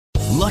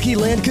Lucky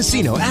Land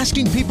Casino,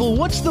 asking people,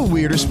 what's the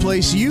weirdest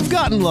place you've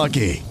gotten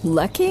lucky?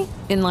 Lucky?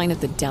 In line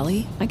at the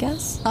deli, I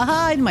guess?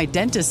 Aha, in my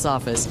dentist's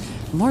office.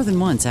 More than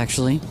once,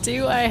 actually.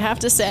 Do I have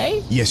to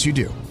say? Yes, you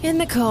do. In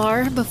the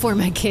car before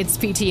my kids'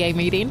 PTA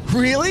meeting.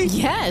 Really?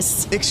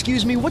 Yes.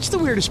 Excuse me, what's the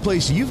weirdest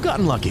place you've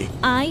gotten lucky?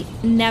 I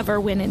never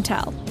win and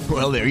tell.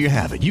 Well, there you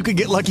have it. You can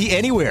get lucky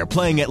anywhere,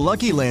 playing at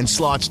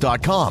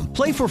LuckyLandSlots.com.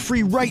 Play for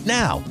free right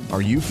now.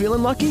 Are you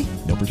feeling lucky?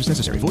 No purchase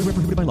necessary. Void where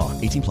prohibited by law.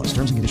 18 plus.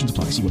 Terms and conditions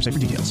apply. See website for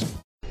details.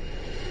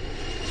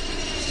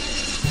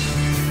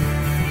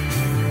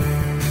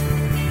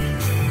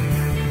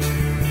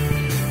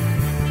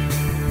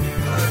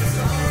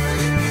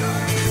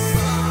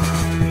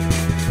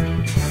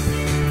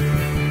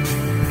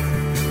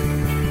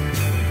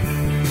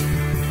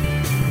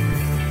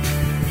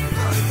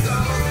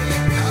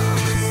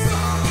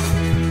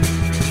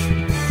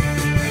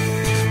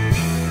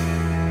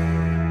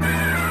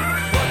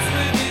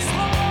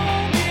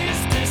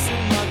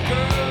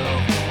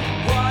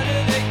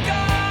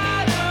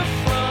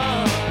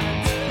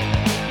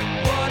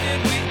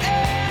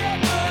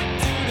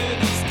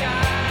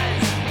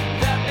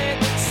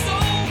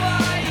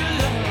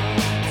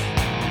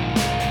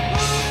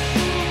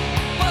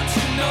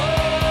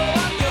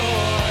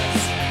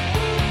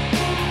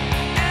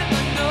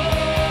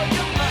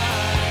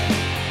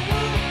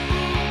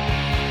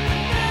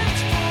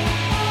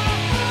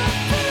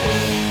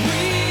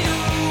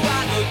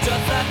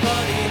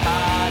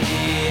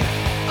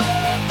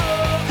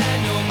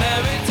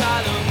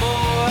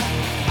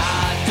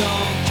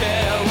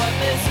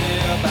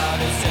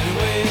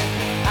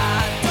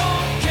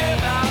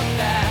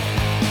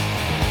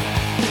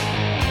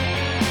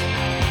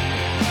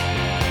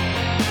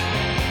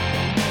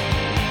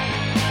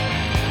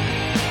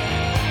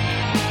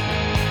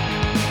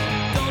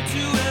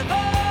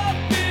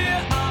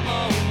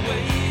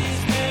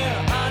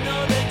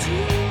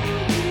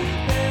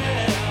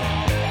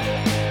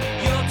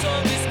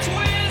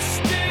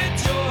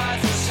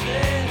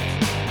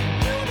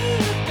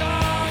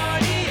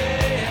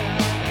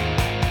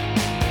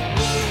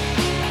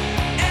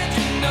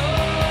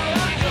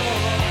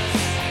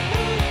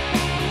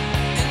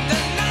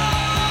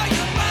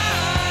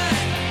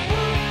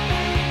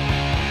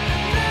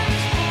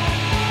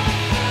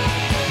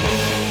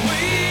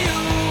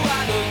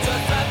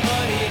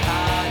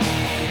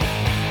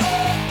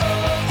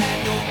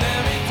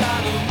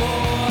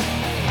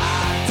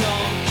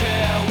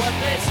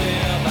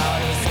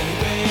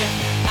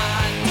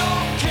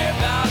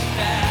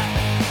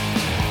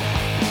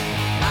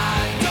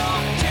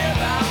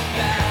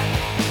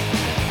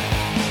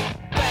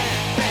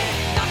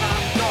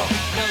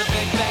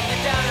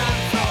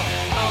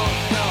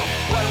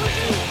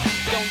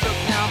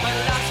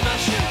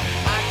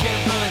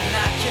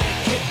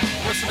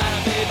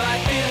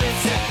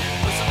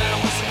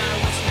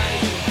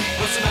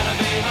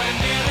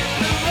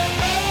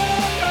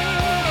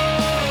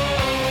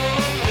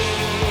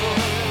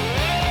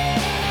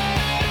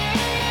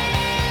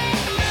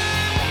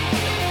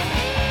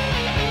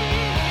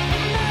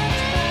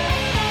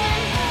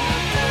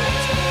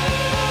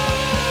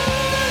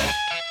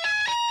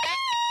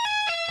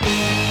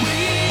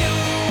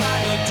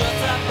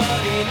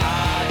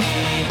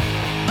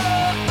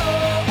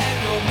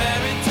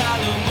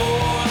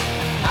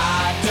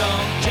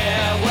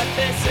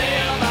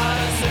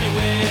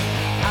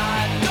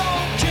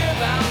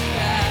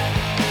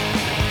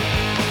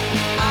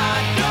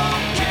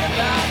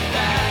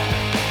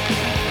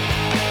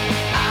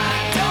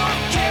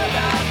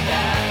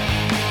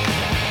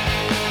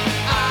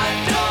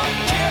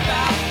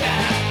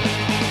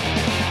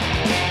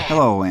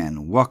 Hello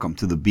and welcome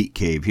to the Beat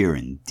Cave here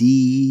in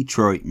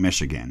Detroit,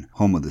 Michigan,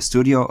 home of the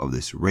studio of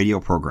this radio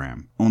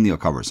program, Only a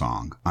Cover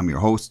Song. I'm your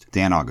host,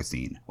 Dan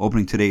Augustine.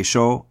 Opening today's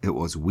show, it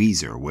was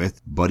Weezer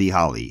with Buddy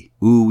Holly.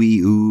 Ooh wee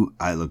ooh,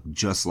 I look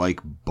just like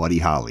Buddy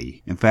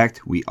Holly. In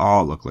fact, we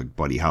all look like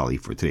Buddy Holly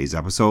for today's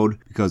episode,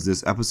 because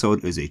this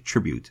episode is a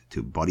tribute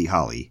to Buddy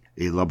Holly,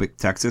 a Lubbock,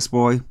 Texas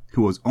boy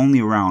who was only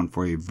around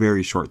for a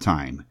very short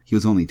time. He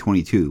was only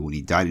 22 when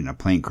he died in a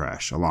plane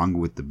crash, along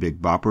with the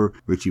Big Bopper,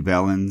 Richie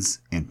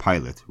Valens, and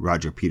pilot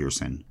Roger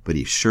Peterson. But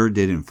he sure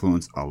did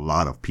influence a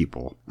lot of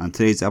people. On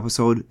today's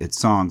episode, it's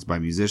songs by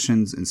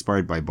musicians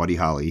inspired by Buddy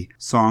Holly,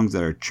 songs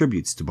that are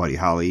tributes to Buddy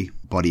Holly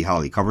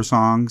cover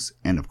songs,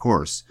 and of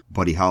course,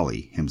 Buddy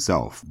Holly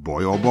himself.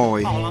 Boy oh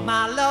boy. All of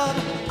my love,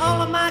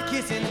 all of my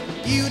kissing,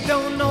 you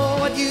don't know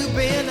what you've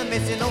been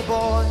missing, oh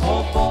boy.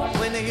 Oh boy.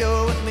 When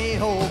you're with me,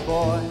 oh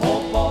boy.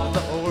 Oh boy. The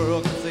whole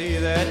world can see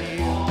that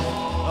you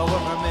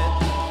were meant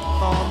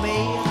for me.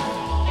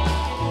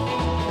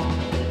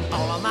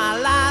 All of my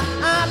life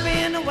I've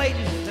been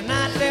waiting.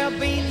 Tonight there'll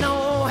be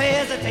no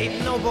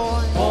hesitating, oh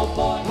boy. Oh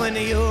boy. When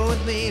you're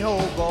with me, oh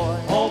boy.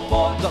 Oh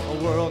boy. The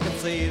whole world can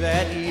see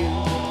that you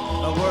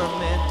were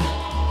meant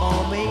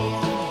for me.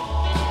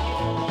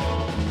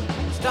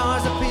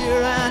 Stars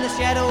appear and the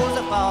shadows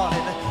are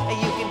falling.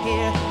 You can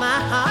hear my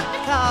heart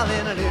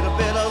calling. A little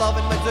bit of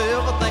loving makes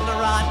everything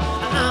right.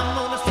 And I'm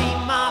gonna see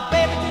my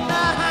baby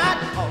tonight.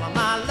 All of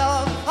my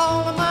love,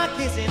 all of my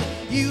kissing,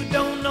 you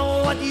don't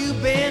know what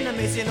you've been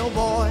missing, oh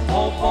boy.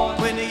 Oh boy.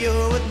 When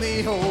you're with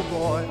me, oh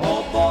boy.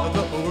 Oh boy.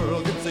 The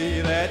world can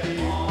see that you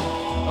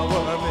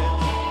were meant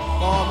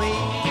for me.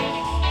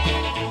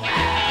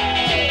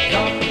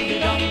 Dum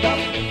dum dum,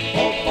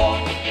 oh boy.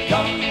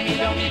 Dum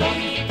dum dum,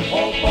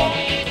 oh boy.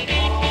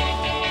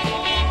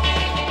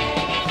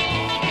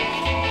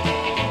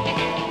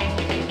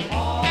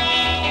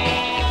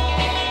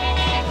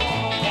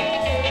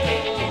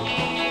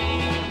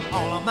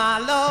 All of my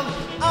love,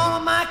 all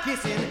of my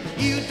kissing,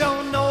 you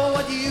don't know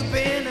what you've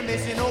been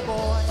missing, oh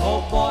boy.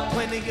 Oh boy.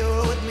 When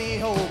you're with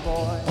me, oh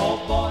boy. Oh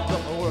boy. The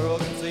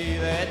world can see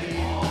that you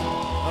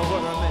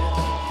were meant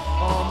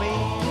for me.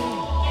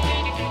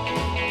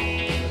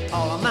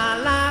 All of my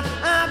life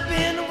I've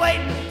been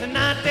waiting.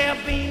 Tonight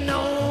there'll be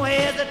no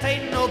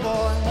hesitating, oh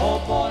boy. Oh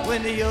boy.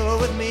 When you're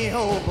with me,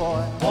 oh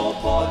boy. Oh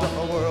boy. The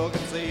world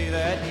can see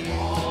that you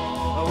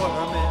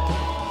were meant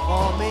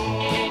for me.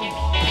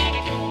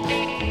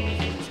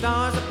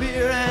 Stars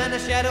appear and the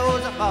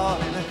shadows are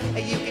falling.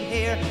 You can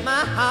hear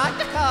my heart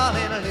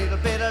calling. A little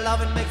bit of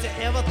loving makes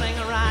everything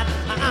right.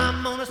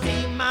 I'm gonna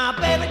see my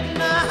baby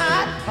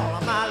tonight. All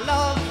of my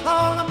love,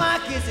 all of my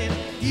kissing.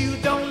 You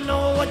don't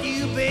know what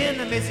you've been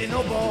missing,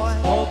 oh boy.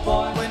 Oh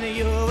boy. When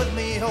you're with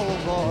me, oh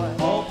boy.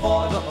 Oh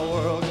boy. The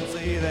world can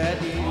see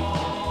that you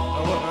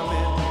were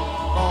meant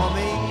for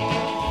me.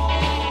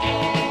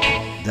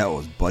 That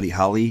was Buddy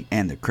Holly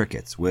and the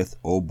Crickets with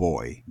Oh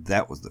Boy.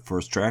 That was the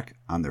first track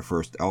on their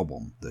first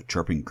album, The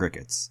Chirping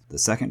Crickets. The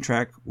second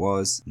track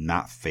was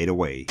Not Fade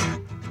Away.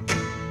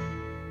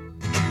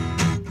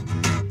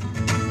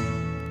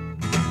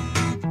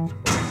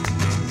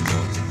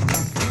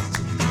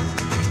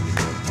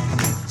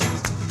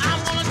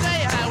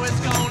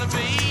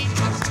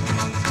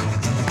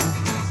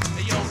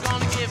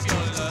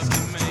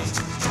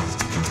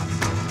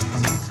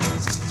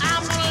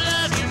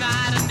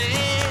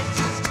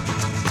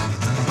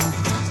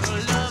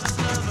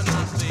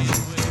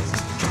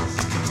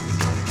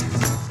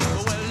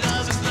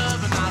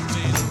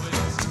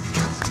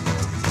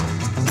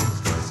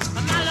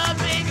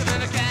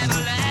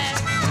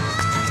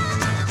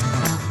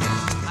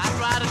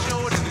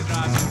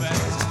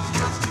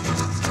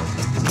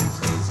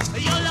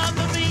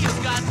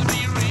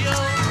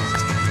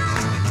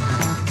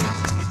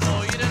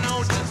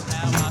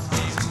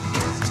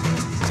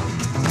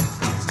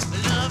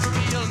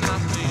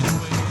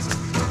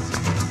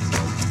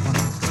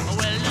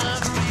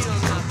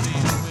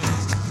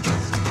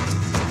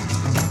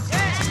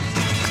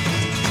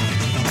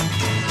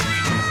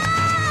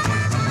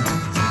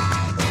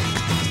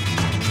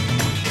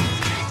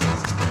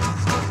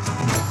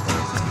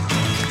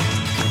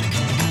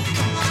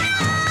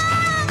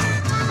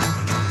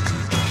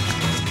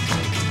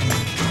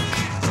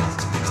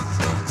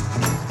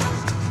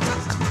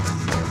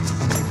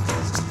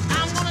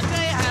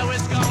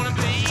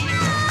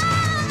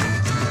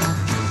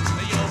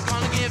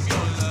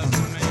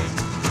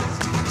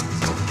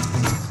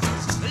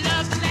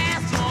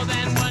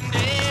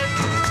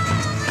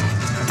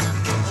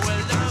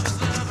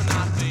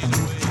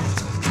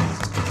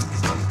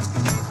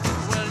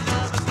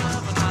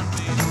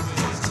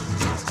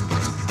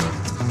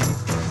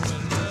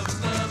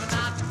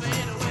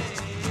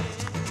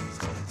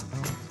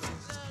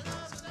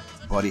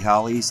 Buddy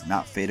Holly's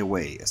Not Fade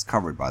Away is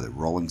covered by the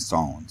Rolling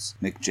Stones.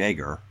 Mick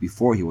Jagger,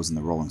 before he was in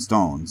the Rolling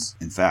Stones,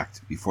 in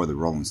fact, before the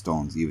Rolling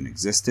Stones even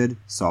existed,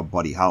 saw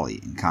Buddy Holly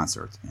in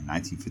concert in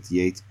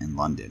 1958 in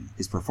London.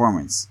 His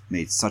performance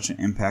made such an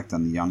impact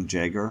on the young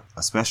Jagger,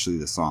 especially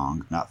the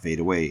song Not Fade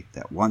Away,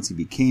 that once he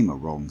became a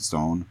Rolling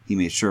Stone, he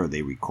made sure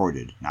they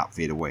recorded Not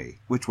Fade Away,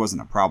 which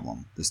wasn't a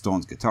problem. The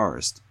Stones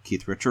guitarist,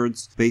 Keith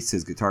Richards, based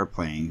his guitar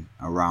playing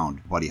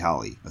around Buddy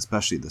Holly,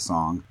 especially the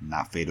song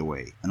Not Fade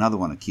Away. Another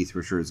one of Keith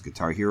Richards'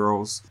 guitar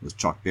heroes was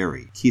Chuck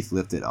Berry. Keith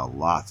lifted a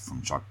lot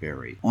from Chuck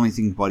Berry. Only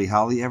thing Buddy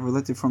Holly ever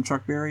lifted from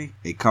Chuck Berry?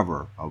 A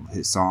cover of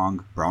his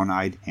song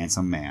Brown-Eyed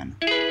Handsome Man.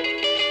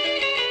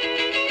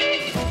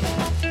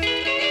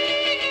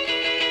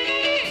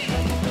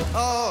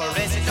 Oh,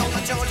 arrested on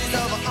the charges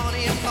of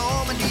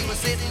unemployment. He was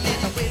sitting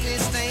in the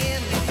witness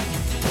stand.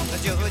 The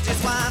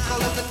judge's wife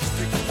called up the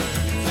district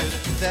attorney. Said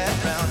to that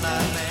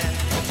brown-eyed man,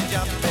 she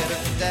jumped better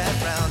to that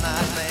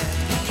brown-eyed man.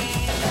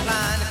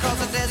 Flying across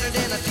the desert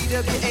in a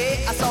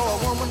TWA, I saw a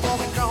woman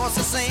walking across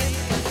the sand.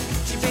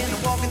 She'd been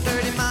walking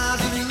 30 miles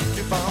and used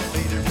to bomb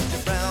later with the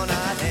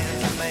brown-eyed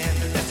handsome man.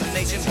 The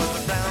destination was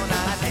the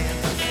brown-eyed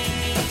handsome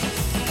man.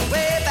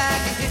 Way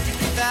back in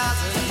 53,000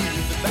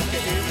 years, back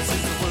ever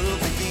since the world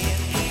began.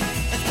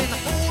 There's been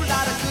a whole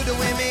lot of good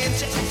women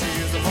shedding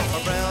tears upon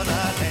my brown-eyed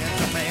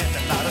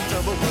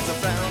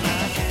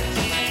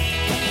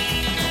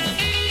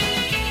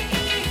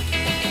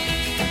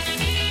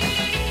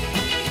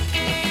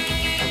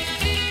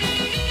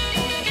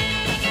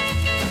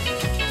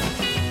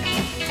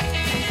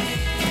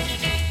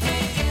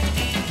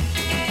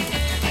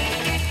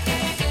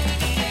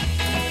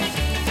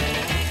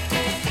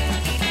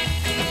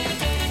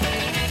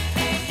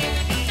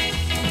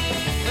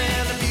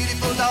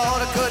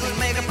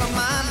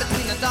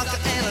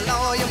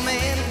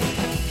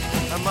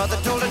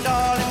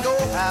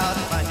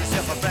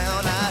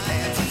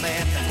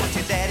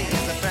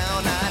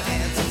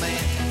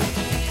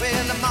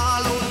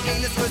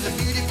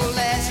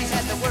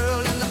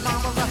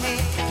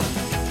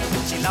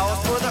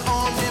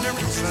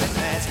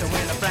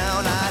when a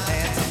brown-eyed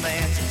handsome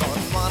man, she bought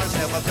one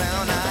herself a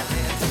brown-eyed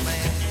handsome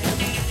man.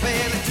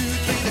 Well, it's 2,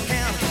 3 to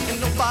count, and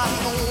nobody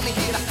only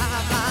hit a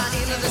high line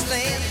into the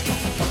stand.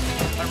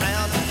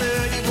 Around the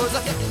third, he was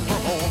a hit for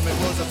home. It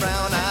was a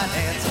brown-eyed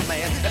handsome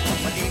man.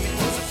 My game, it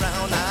was a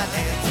brown-eyed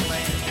handsome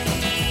man.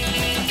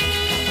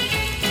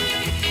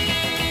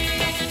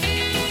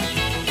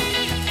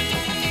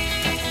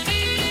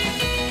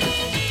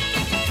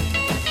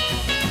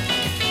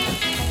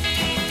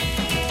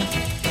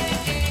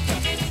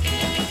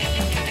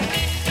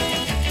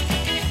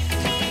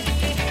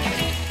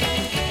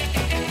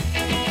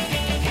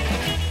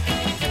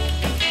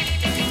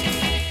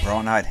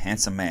 Brown-Eyed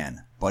Handsome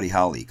Man, Buddy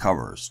Holly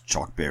covers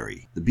Chuck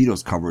Berry. The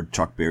Beatles covered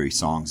Chuck Berry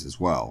songs as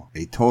well.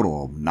 A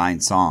total of 9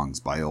 songs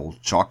by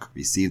old Chuck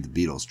received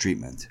the Beatles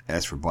treatment.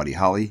 As for Buddy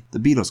Holly, the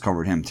Beatles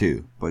covered him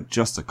too, but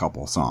just a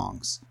couple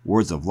songs.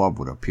 Words of Love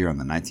would appear on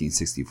the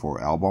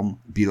 1964 album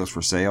Beatles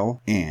for Sale,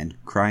 and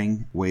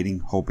Crying, Waiting,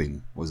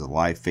 Hoping was a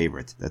live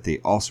favorite that they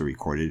also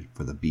recorded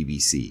for the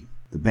BBC.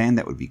 The band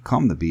that would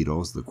become the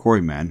Beatles, the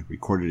Quarrymen,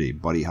 recorded a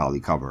Buddy Holly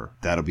cover,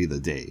 That'll Be the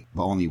Day,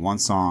 but only one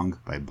song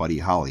by Buddy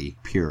Holly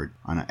appeared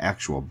on an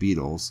actual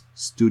Beatles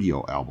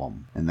studio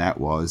album, and that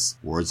was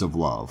Words of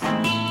Love.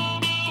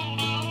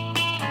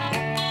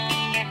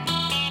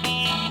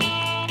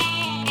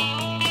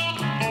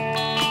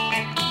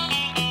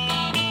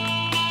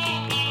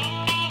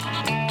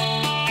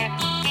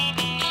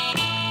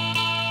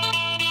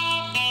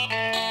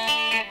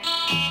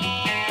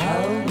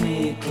 Hold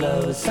me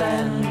close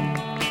and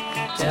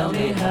tell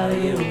me how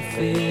you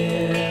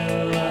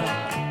feel.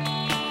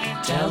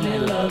 Tell me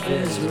love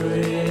is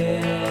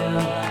real.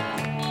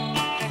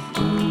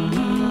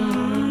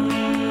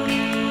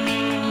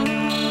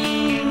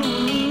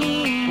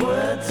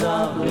 Words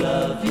of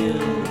love you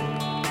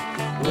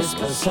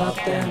whisper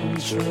soft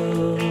and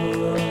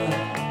true.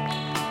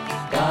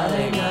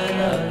 Darling, I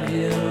love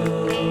you.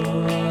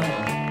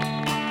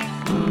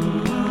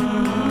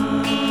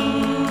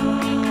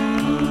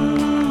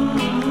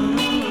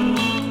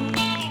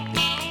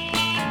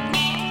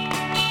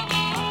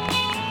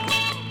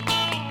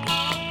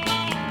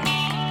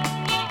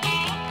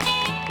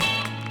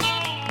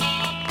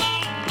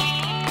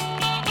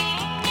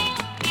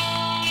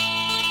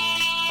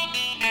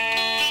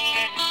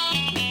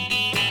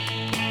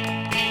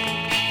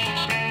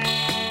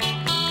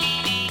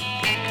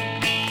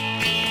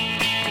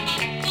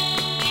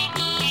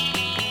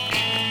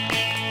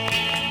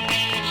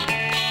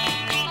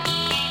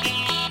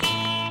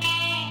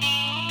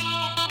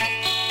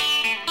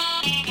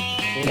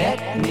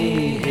 Let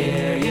me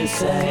hear you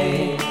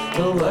say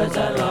the words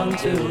I long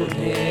to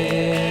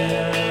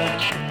hear,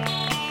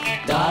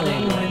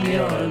 darling, when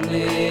you're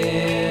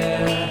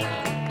near.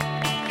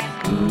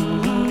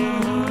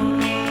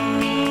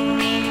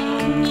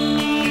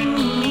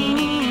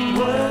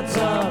 Words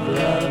of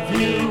love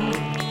you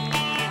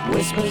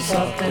whisper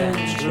soft and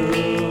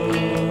true,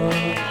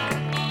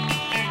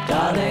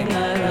 darling, I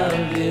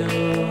love you.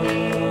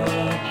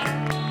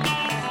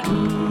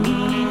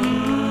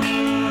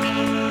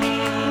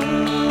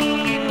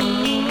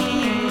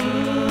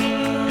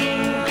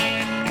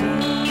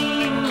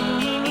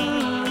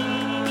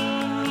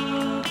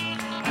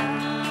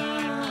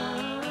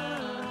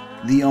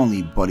 The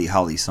only Buddy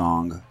Holly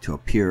song to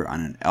appear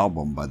on an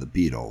album by the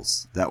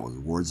Beatles, that was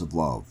Words of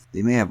Love.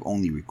 They may have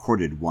only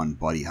recorded one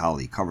Buddy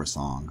Holly cover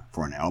song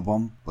for an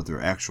album, but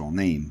their actual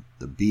name,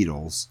 the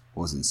Beatles,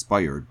 was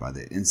inspired by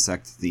the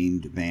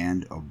insect-themed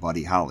band of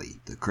Buddy Holly,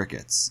 the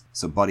Crickets.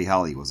 So Buddy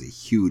Holly was a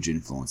huge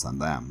influence on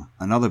them.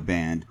 Another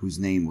band whose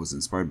name was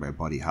inspired by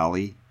Buddy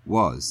Holly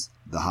was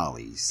the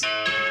Hollies.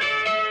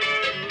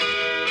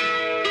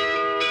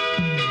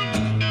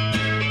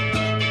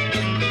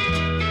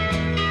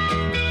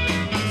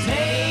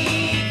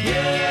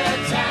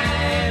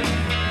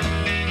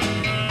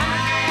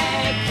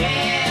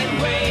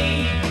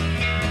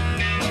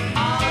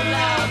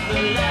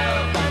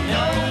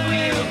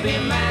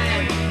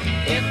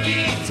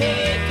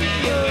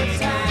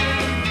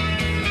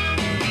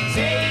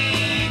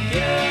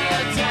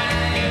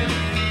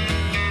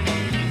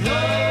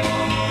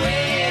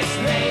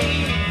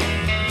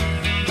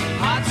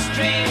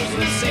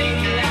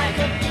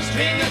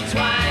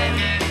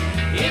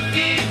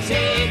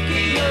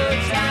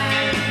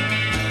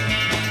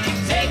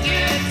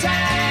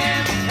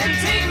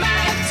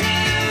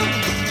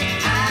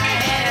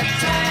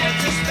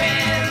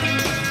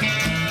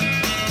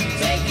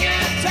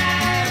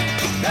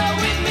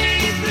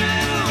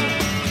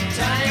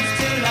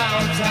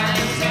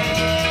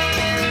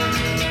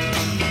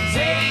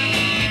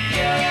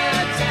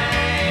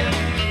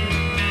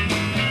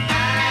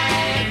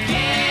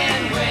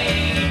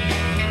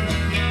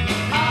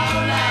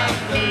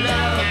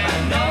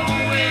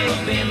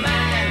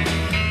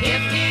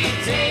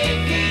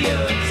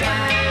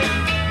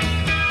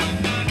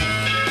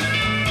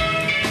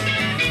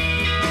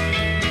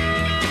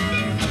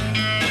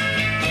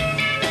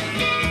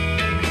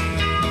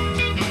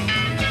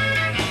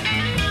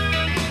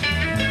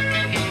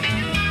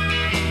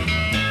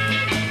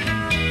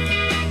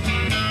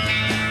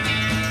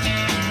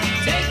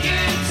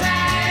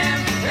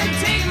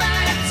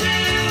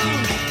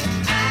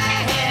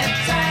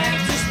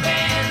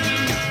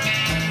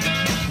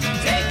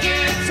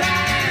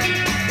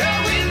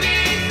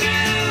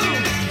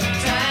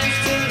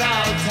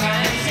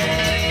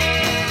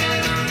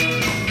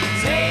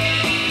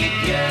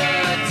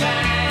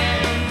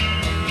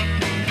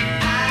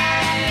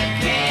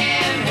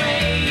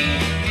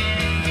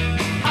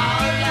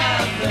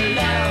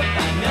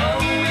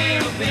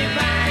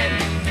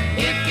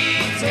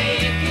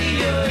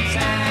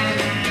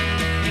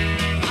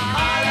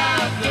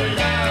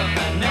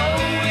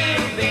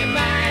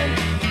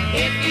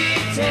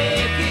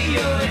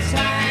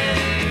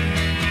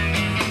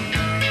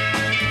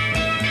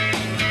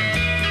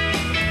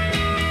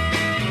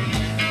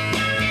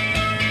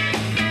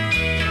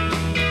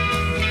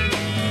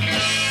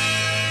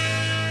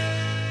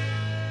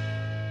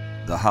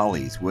 the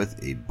Hollies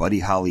with a Buddy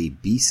Holly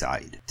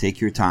B-side, Take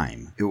Your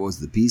Time. It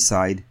was the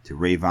B-side to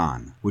Rave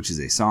On, which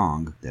is a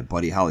song that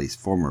Buddy Holly's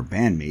former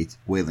bandmate,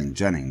 Waylon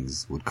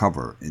Jennings, would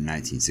cover in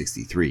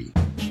 1963.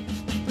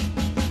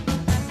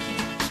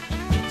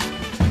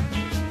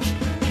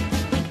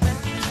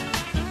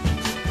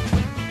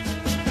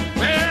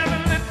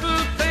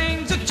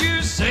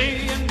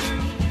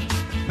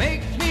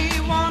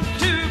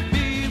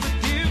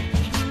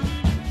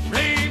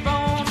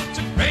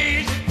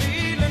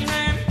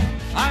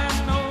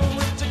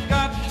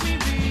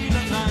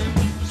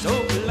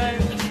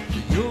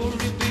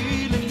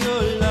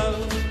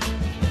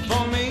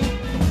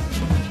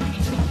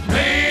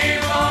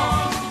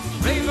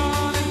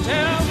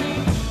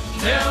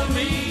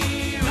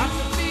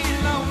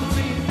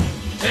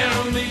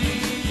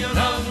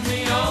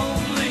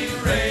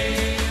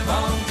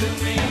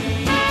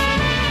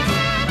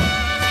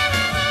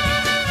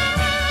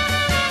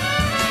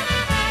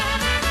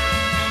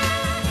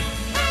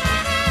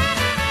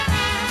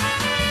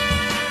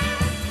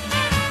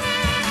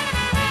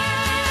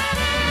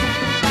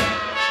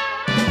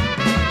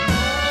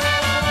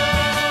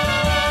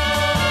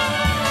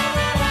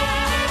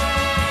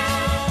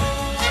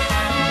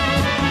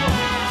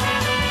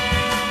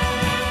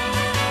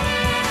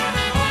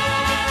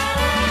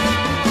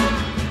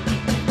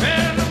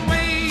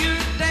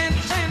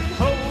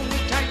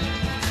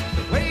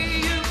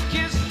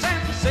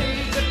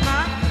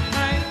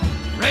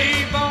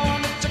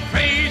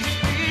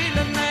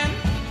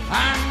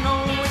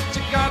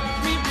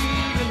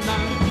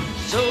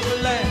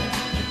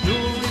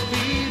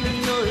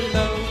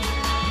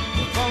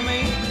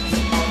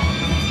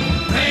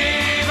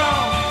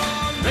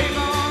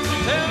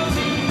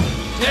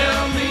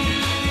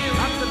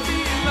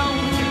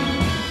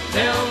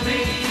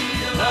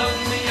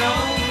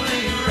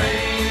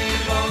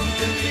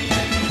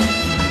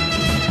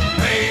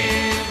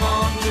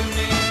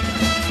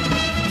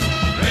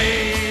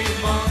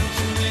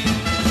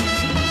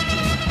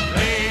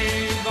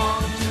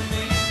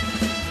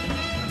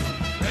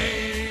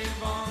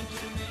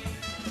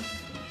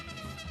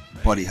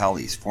 Buddy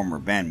Holly's former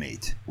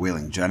bandmate,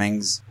 Waylon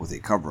Jennings, with a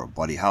cover of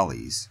Buddy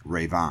Holly's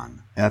Rave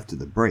On. After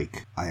the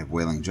break, I have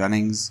Waylon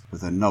Jennings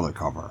with another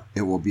cover.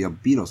 It will be a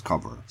Beatles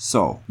cover,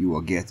 so you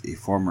will get a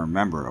former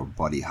member of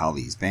Buddy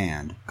Holly's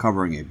band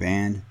covering a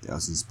band that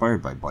was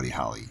inspired by Buddy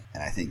Holly,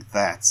 and I think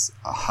that's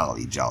a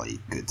holly jolly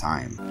good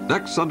time.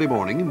 Next Sunday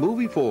morning,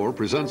 Movie 4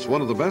 presents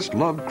one of the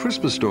best-loved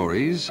Christmas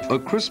stories, A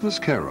Christmas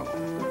Carol.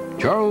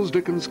 Charles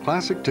Dickens'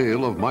 classic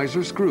tale of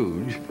Miser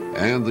Scrooge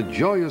and the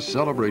joyous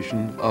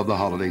celebration of the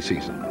holiday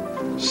season.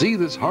 See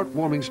this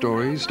heartwarming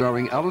story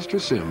starring Alistair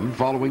Sim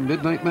following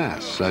Midnight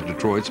Mass at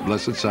Detroit's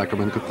Blessed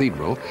Sacrament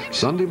Cathedral,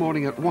 Sunday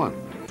morning at 1.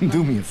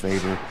 Do me a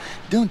favor.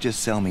 Don't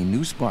just sell me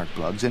new spark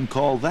plugs and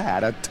call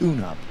that a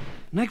tune-up.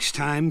 Next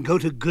time, go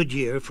to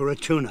Goodyear for a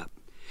tune-up.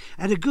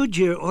 At a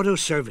Goodyear Auto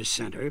Service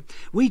Center,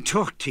 we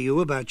talk to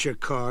you about your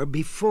car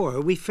before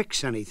we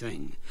fix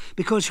anything.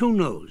 Because who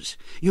knows,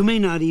 you may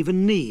not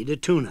even need a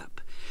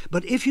tune-up.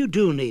 But if you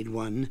do need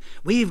one,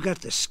 we've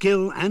got the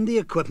skill and the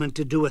equipment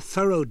to do a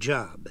thorough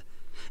job.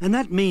 And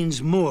that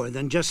means more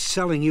than just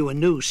selling you a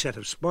new set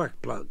of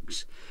spark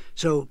plugs.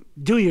 So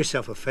do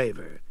yourself a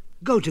favor.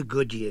 Go to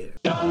Goodyear.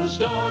 Dunn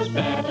Stores,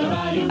 better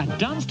value. At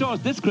Dunn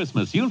Stores this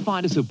Christmas, you'll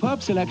find a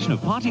superb selection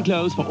of party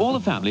clothes for all the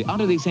family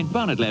under the St.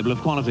 Bernard label of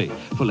quality.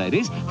 For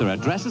ladies, there are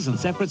dresses and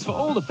separates for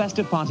all the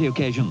festive party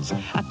occasions.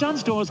 At Dunn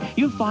Stores,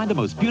 you'll find the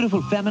most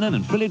beautiful feminine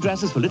and frilly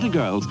dresses for little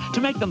girls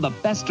to make them the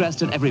best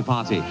dressed at every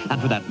party.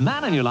 And for that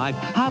man in your life,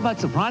 how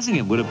about surprising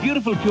him with a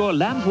beautiful pure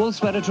lamb's wool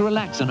sweater to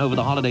relax in over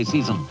the holiday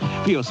season?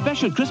 For your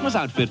special Christmas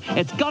outfit,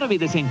 it's got to be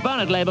the St.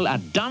 Bernard label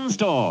at Dunn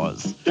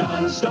Stores.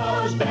 Dunn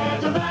Stores,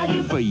 better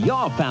value. For your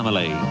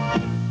family.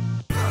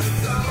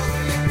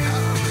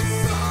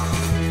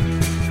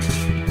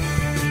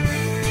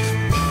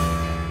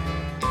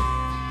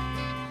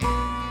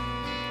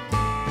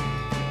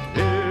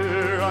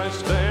 Here I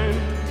stand,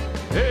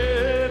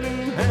 head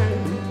in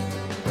hand,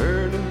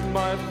 turning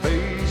my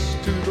face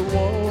to the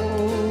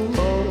wall.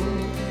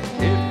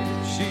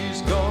 If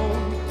she's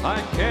gone,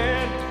 I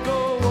can't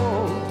go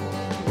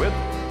on with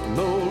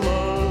no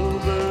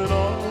love at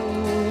all.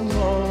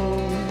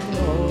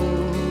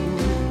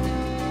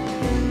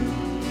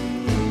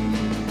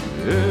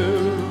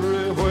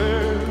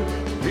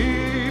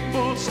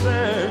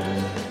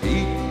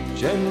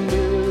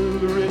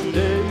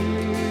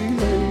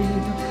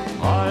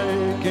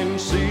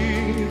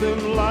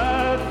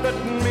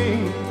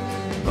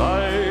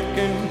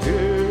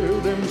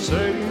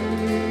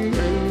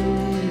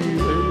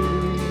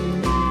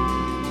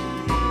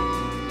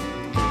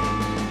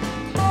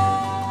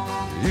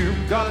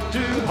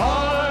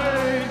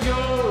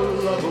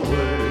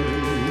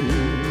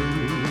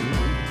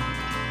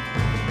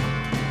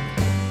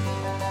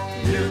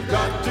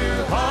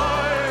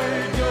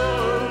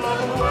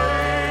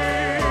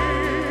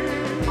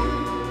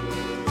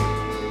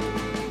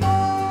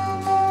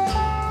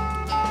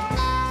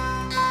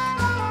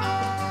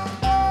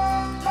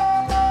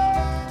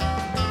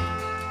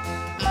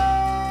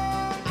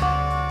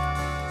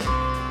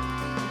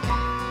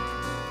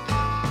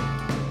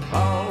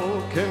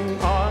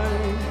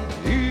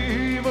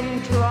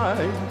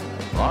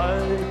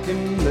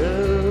 can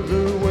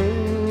never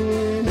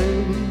win.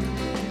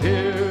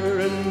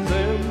 Hearing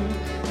them,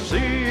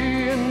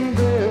 seeing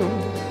them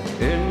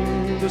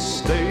in the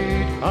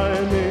state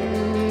I'm in.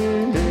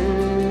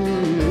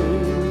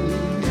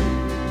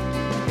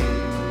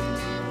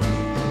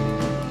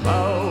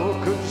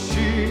 How could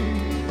she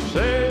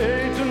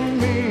say to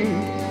me,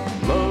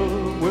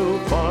 love will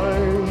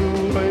find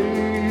a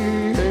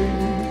way?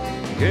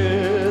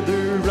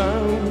 Gather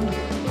round,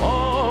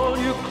 all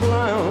you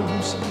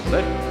clowns,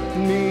 let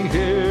me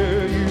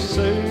hear you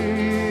say.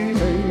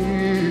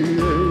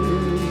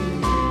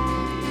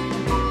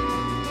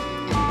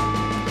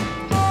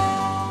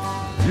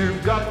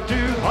 You've got to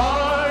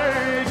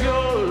hide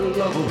your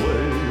love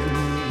away.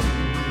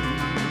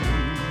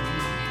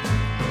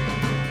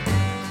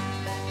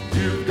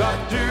 You've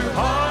got to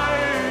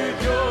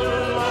hide your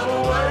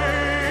love away.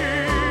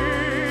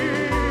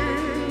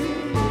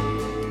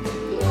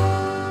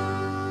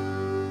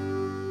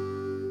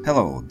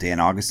 Hello, Dan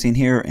Augustine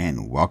here,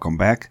 and welcome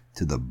back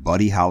to the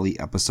Buddy Holly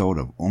episode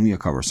of Only a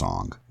Cover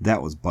Song.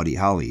 That was Buddy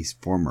Holly's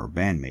former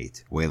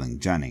bandmate, Waylon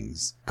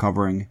Jennings,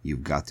 covering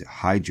You've Got to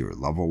Hide Your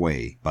Love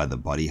Away by the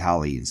Buddy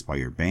Holly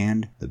inspired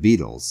band, the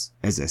Beatles.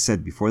 As I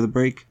said before the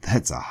break,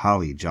 that's a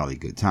holly jolly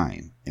good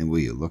time. And will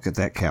you look at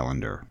that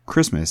calendar?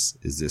 Christmas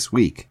is this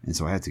week, and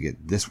so I had to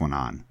get this one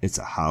on. It's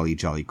A Holly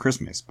Jolly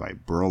Christmas by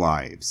Burl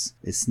Ives.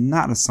 It's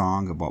not a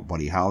song about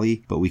Buddy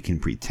Holly, but we can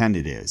pretend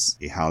it is.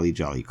 A Holly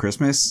Jolly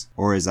Christmas,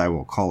 or as I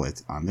will call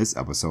it on this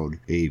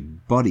episode, a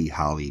Buddy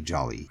Holly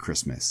Jolly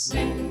Christmas.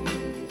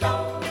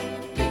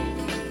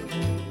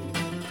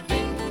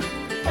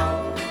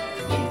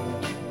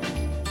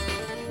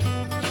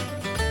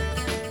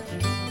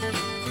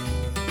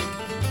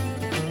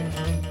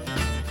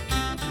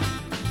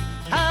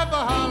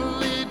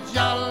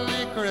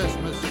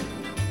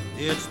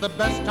 It's the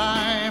best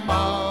time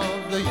of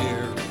the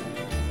year.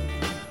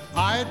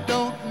 I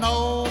don't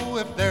know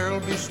if there'll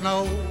be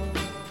snow,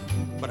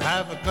 but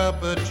have a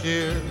cup of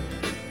cheer.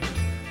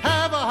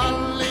 Have a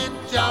holly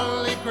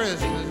jolly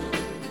Christmas,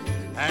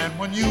 and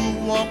when you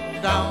walk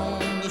down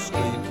the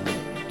street,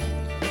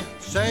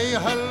 say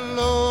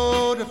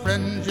hello to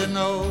friends you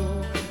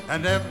know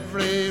and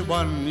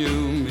everyone you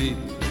meet.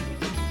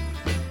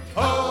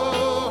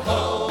 Ho,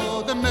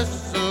 ho, the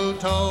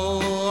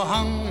mistletoe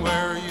hung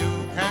where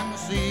you can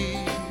see.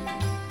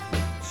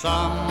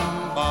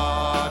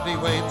 Somebody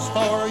waits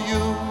for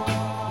you,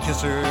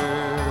 kiss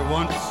her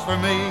once for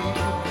me.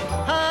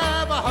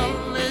 Have a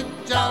holly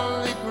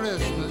jolly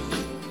Christmas,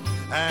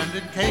 and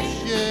in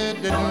case you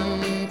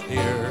didn't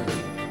hear,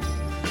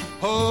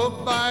 oh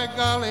by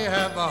golly,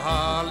 have a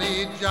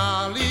holly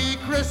jolly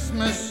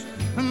Christmas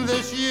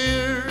this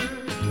year.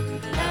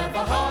 Have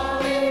a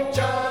holly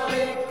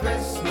jolly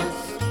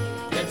Christmas,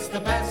 it's the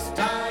best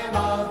time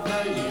of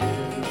the year.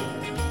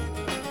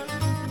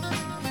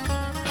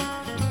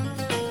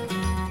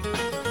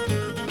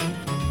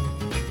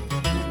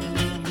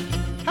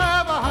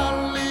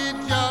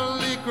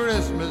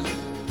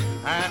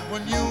 And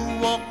when you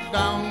walk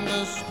down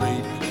the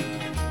street,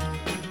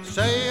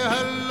 say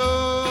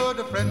hello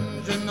to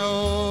friends you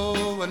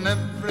know and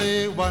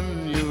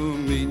everyone you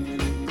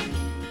meet.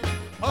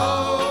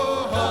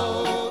 Oh,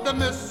 ho, the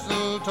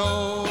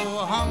mistletoe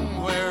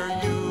hung where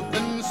you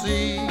can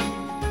see.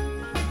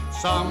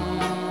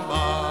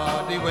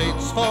 Somebody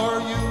waits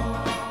for you,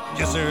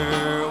 kiss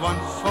her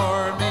once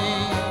for me.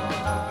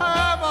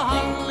 Have a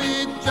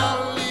holly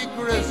jolly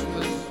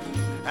Christmas,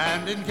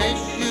 and in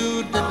case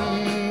you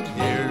didn't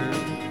hear,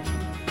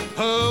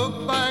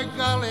 oh, by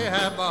golly,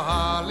 have a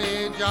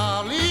holly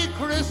jolly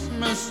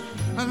Christmas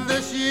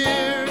this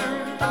year.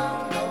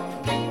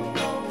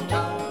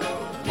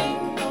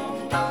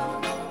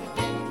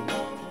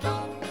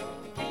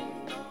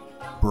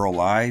 Burl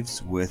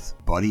Ives with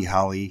Buddy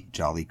Holly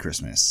Jolly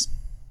Christmas.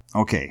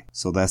 Okay,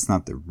 so that's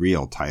not the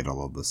real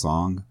title of the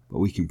song, but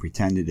we can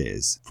pretend it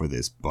is for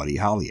this Buddy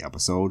Holly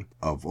episode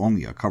of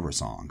Only a Cover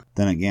Song.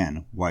 Then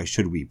again, why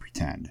should we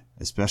pretend?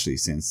 Especially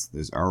since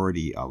there's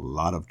already a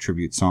lot of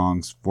tribute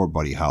songs for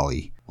Buddy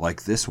Holly,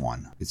 like this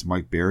one. It's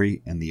Mike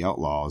Berry and the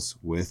Outlaws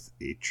with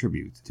a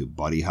tribute to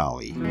Buddy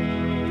Holly.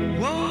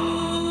 Whoa,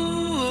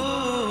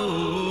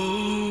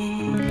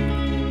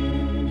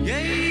 yeah,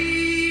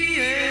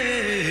 yeah.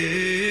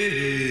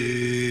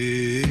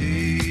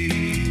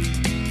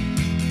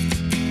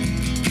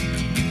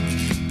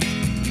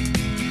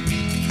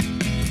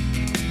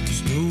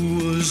 Snow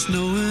was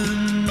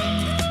snowing,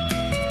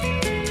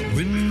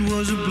 wind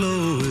was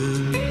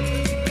blowing,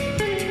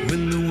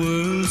 when the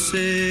world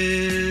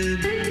said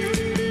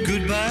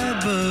goodbye,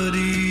 buddy.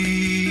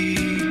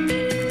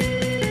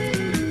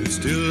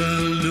 Still I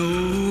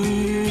know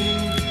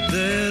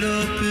that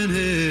up in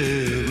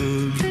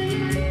heaven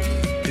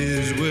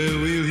is where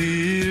we'll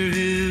hear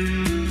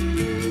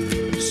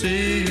him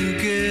sing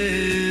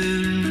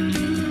again.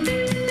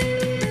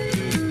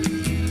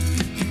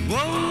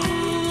 Whoa,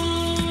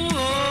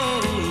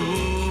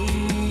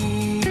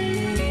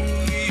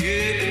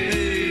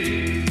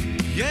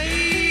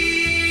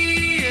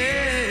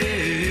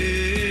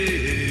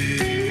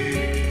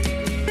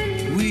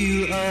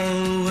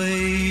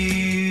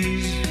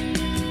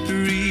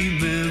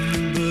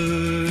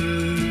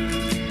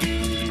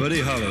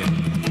 Buddy Holly.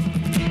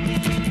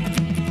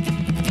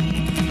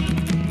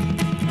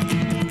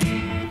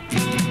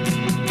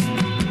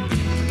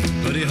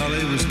 Buddy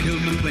Holly was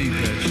killed in a plane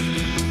crash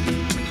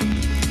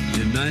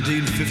in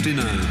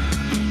 1959.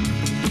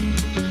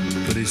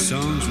 But his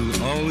songs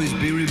will always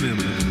be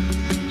remembered.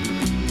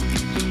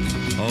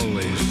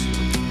 Always.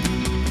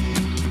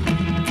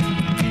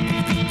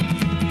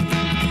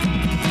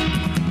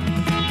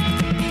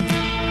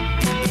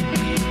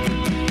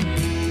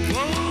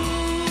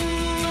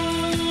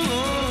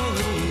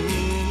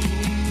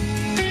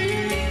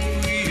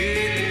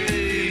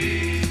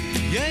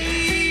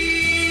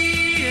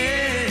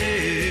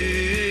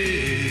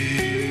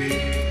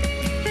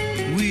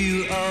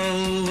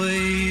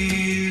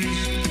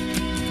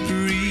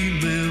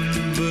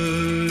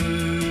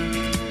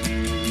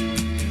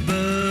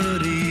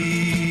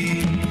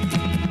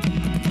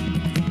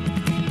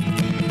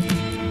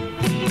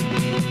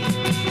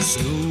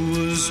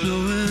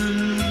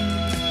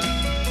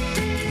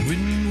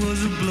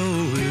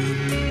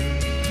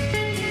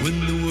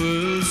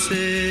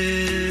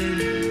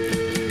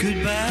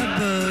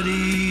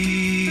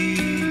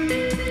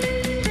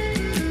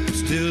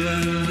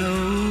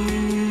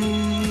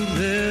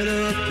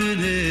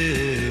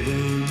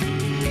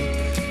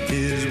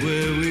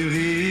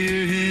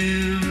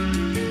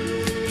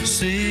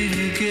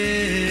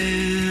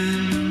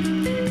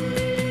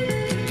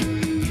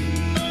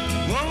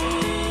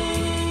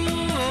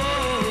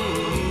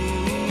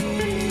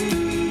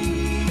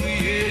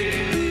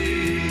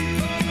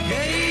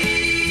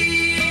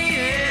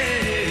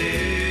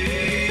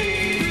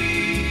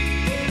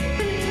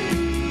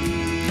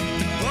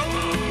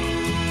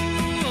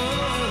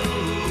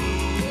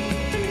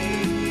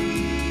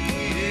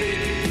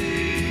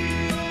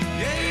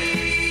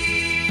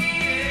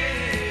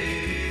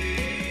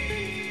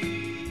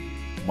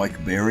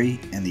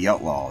 And the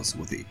Outlaws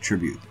with a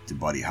tribute to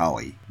Buddy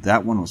Holly.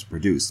 That one was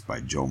produced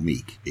by Joe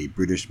Meek, a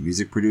British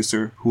music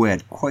producer who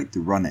had quite the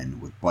run-in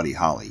with Buddy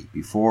Holly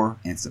before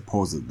and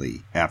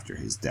supposedly after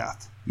his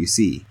death. You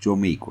see, Joe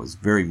Meek was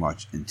very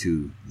much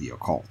into the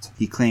occult.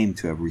 He claimed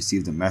to have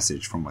received a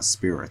message from a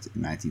spirit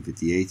in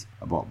 1958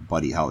 about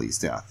Buddy Holly's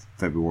death,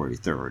 February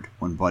 3rd.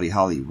 When Buddy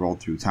Holly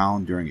rolled through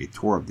town during a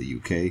tour of the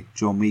UK,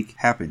 Joe Meek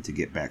happened to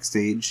get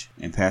backstage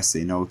and passed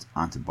a note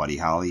on to Buddy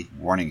Holly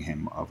warning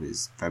him of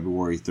his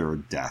February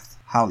 3rd death.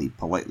 Holly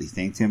politely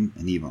thanked him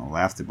and even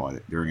laughed about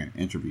it during an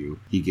interview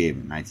he gave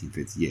in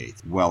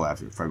 1958, well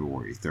after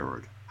February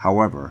 3rd.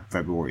 However,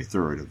 February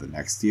 3rd of the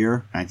next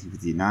year,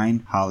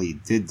 1959, Holly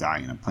did die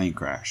in a plane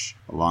crash,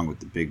 along with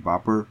the Big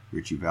Bopper,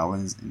 Ritchie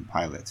Valens, and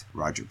pilot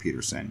Roger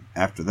Peterson.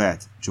 After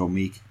that, Joe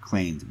Meek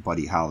claimed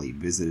Buddy Holly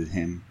visited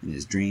him in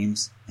his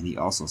dreams, and he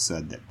also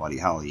said that Buddy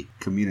Holly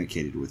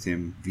communicated with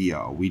him via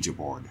a Ouija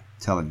board,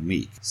 telling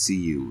Meek, "See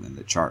you in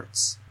the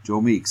charts." Joe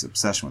Meek's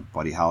obsession with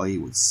Buddy Holly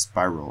would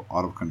spiral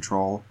out of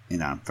control,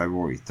 and on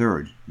February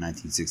 3rd,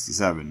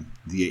 1967,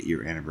 the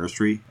 8-year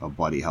anniversary of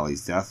Buddy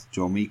Holly's death,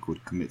 Joe Meek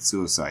would commit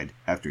suicide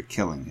after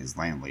killing his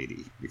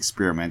landlady.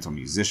 Experimental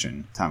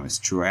musician Thomas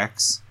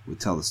Truax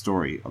would tell the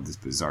story of this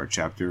bizarre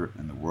chapter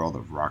in the world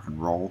of rock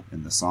and roll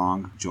in the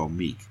song Joe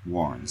Meek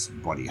Warns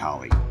Buddy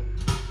Holly.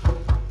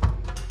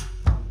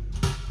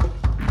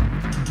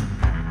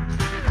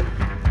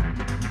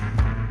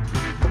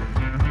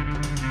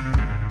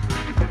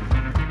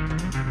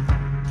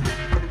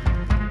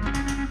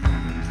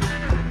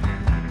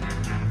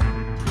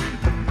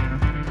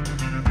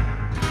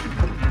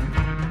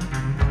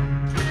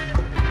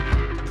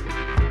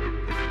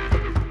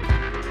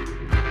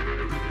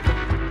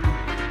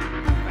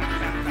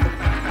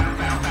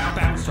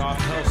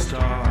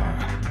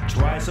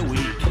 Twice a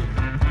week,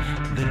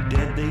 the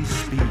dead they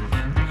speak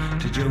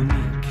to Joe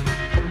Meek.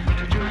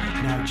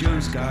 Now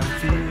Joe's got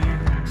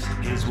fears,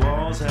 his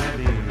walls have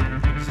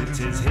ears. It's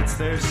his hits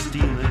they're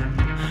stealing,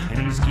 and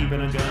he's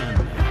keeping a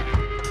gun.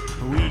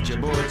 Ouija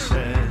board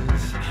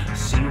says,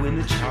 see you in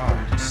the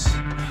charts.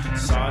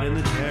 Saw it in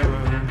the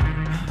tarot,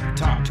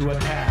 talked to a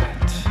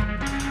cat.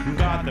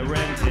 Got the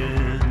rent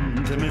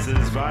in to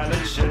Mrs.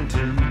 Violet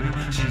Shenton.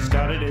 She's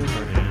got it in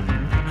for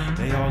him,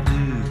 they all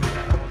do.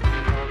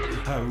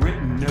 A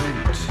written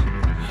note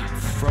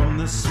from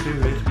the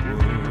spirit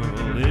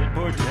world. It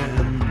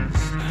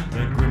portends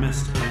the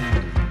grimmest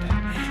end.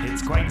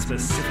 It's quite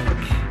specific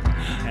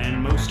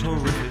and most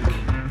horrific.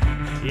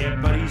 Yeah,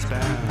 Buddy's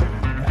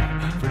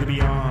bound for the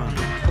beyond.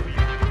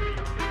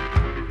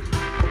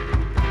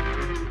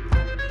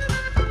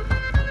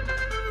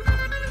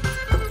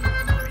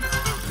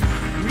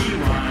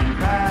 Rewind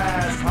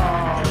past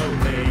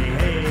Holloway.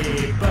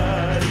 Hey,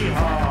 Buddy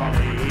Holly.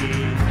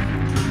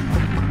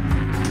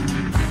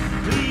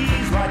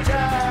 Watch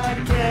out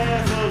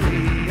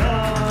carefully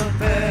on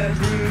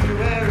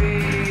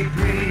February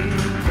 3.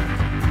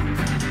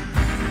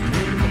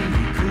 Maybe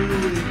we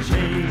could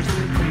change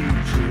the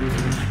future,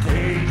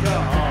 take a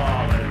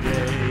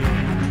holiday.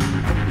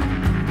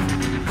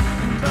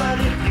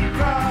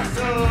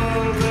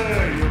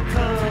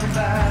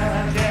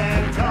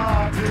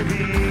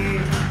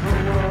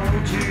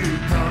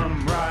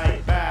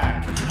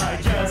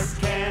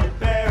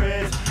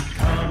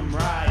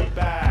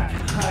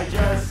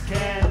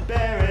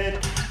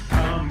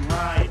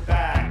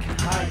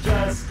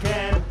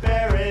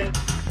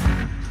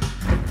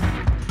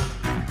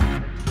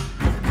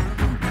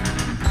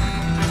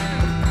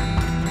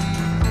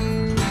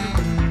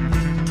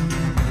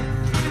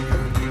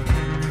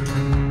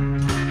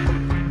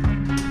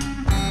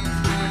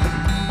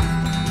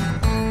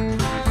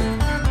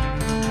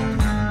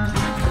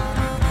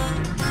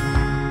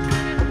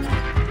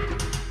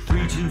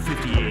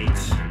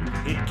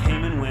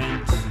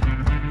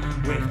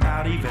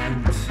 out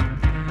event.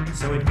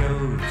 So it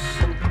goes.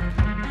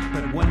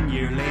 But 1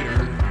 year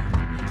later,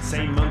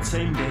 same month,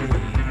 same day,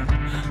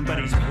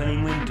 Buddy's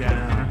plane went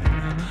down.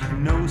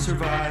 No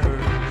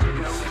survivors.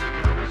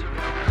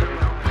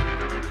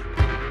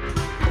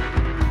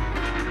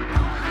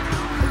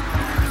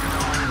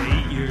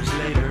 8 years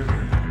later,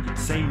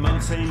 same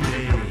month, same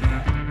day,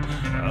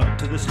 up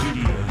to the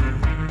studio,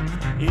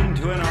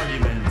 into an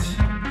argument.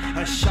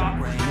 A shot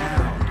rang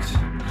out,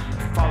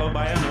 followed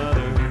by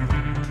another.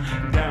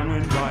 Down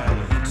went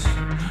Violet,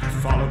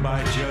 followed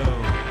by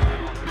Joe.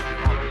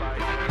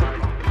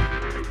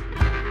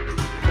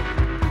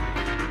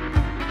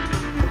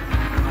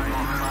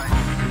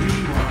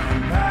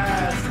 Rewind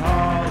past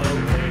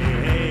Holloway,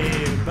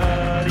 hey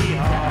Buddy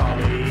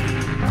Holly.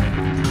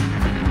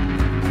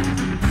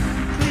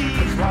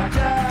 Please watch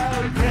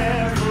out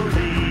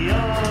carefully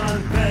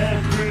on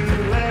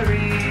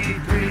February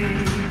 3.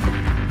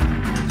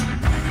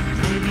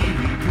 Maybe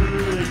we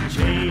could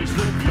change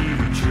the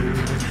future,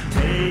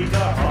 take a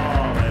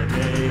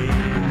holiday.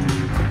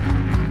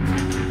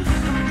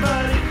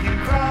 But if you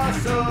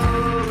cross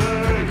over,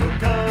 you'll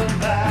come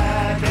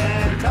back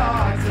and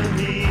talk to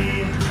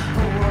me.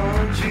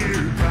 Won't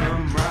you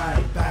come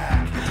right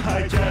back?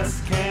 I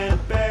just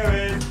can't bear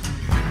it.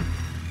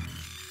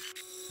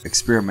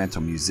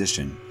 Experimental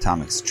musician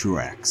Thomas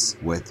Truax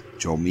with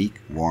Joe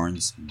Meek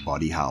warns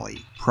Buddy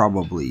Holly.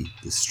 Probably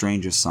the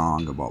strangest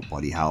song about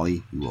Buddy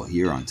Holly you will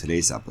hear on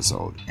today's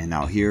episode. And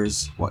now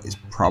here's what is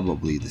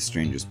probably the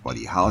strangest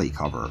Buddy Holly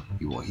cover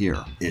you will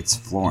hear. It's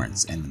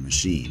Florence and the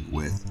Machine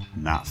with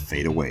Not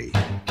Fade Away.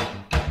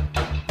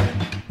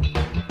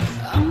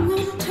 I'm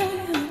gonna tell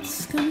you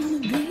it's gonna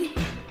be.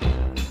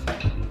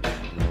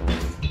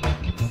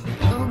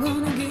 You're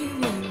gonna give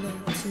your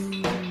love to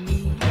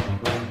me.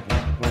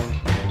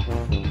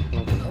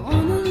 I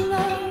wanna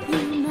love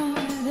you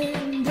night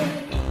and day.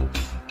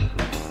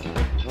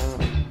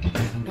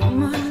 Don't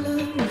mind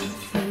love me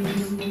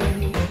fade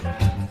away.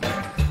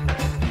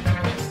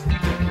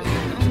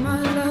 Don't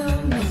mind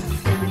love me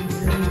fade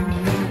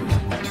away.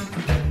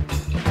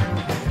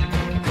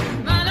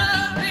 My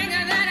love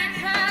bigger than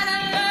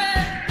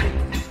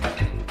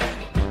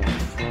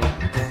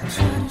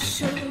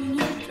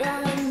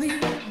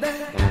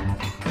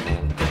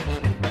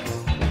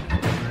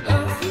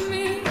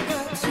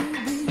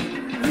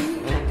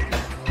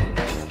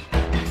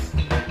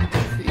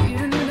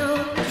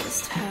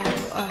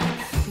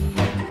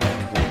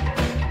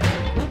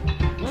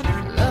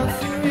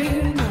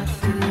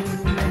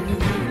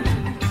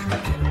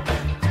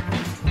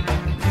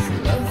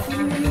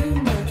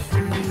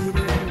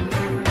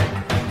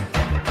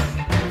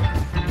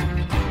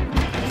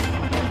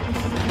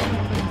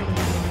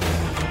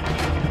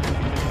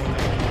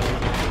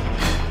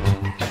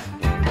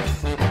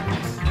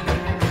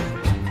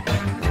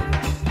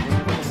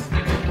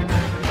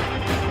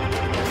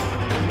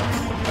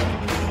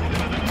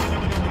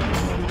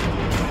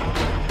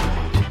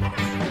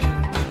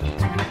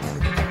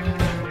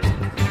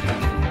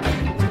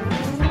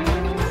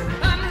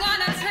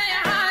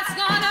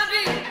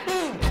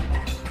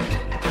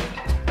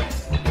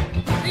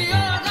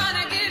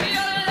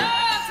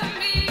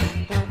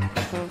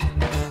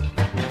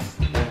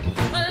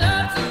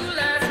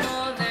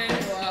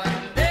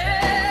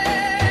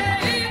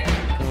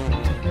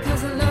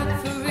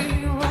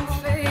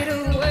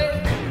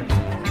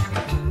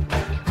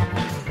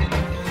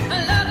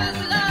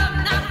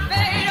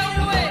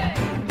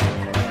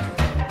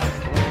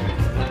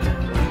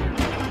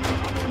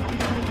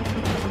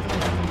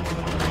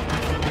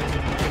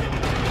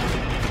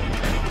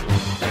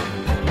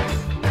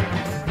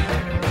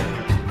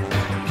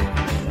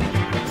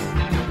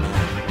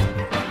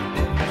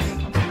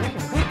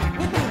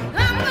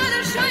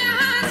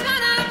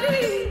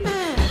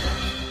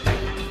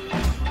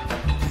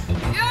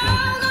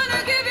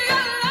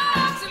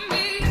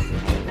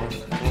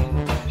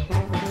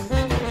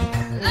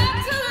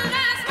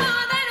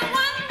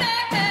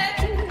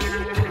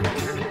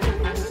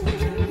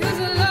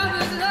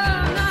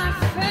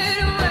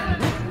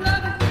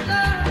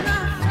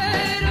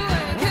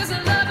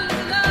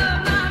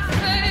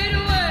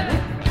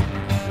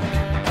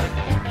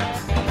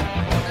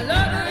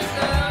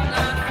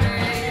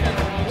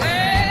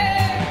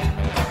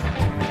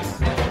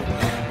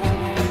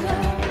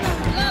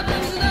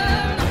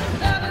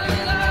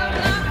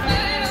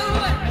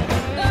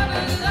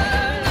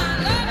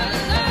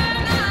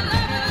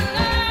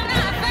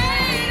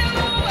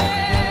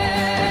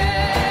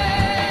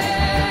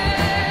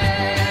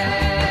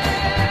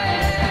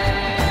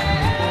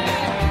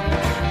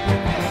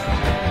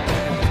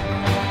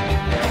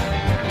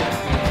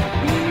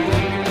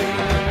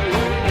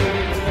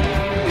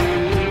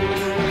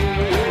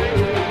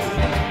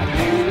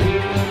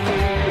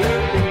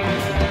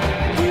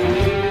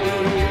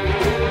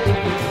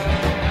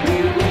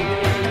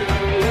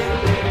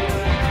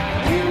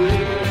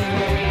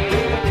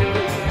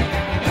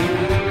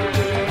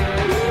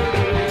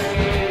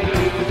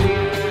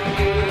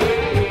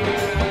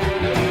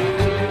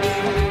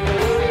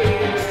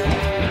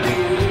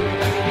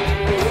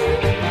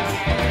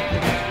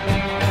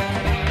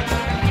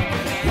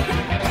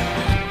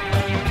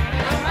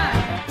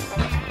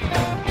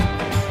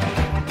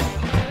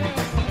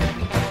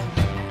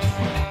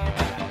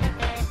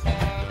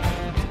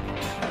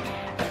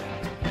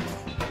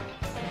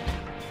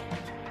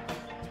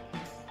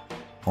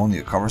Only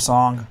a Cover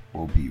Song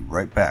will be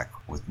right back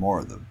with more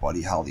of the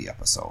Buddy Holly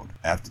episode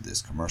after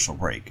this commercial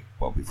break.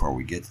 But before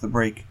we get to the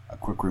break, a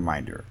quick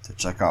reminder to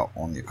check out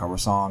Only a Cover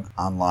Song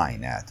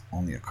online at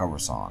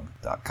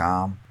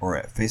onlyacoversong.com or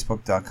at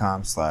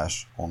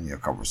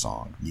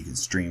facebook.com/onlyacoversong. You can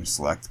stream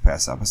select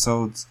past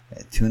episodes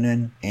at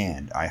TuneIn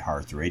and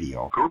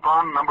iHeartRadio.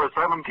 Coupon number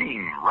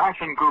 17,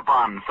 ration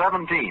coupon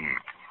 17.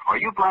 Are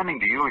you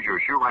planning to use your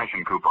shoe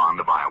ration coupon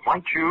to buy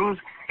white shoes?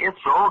 If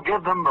so,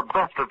 give them the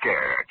best of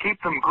care.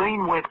 Keep them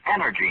clean with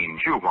Energine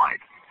Shoe White.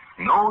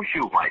 No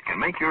shoe white can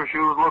make your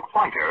shoes look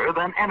whiter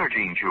than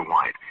Energine Shoe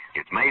White.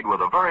 It's made with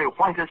the very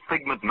whitest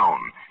pigment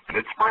known, and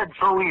it spreads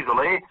so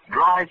easily,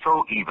 dries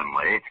so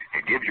evenly,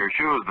 it gives your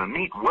shoes the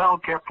neat,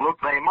 well-kept look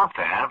they must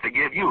have to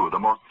give you the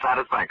most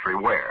satisfactory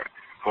wear.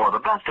 For the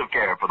best of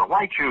care for the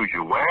white shoes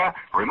you wear,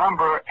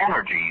 remember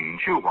Energine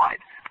Shoe White.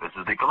 This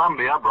is the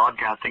Columbia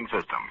Broadcasting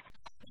System.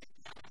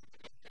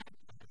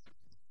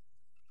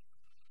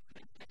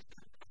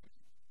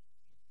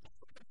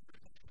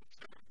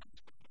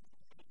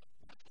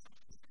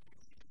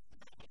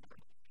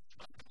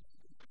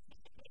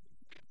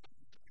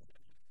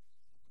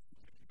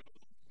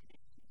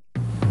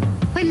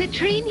 When the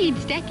tree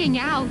needs decking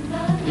out,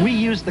 we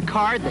use the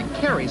card that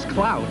carries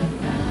clout.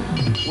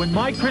 When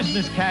my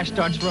Christmas cash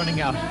starts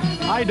running out,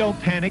 I don't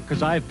panic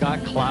because I've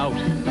got clout.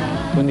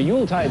 When the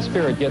Yuletide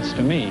spirit gets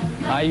to me,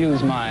 I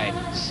use my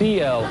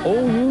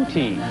CLOUT,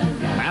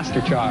 Master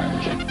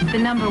Charge. The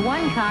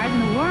 #1 card in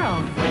the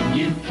world. When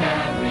you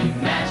carry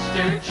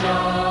Master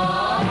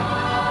Charge,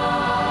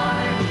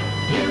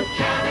 you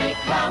carry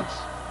clout.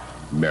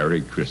 Merry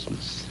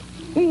Christmas.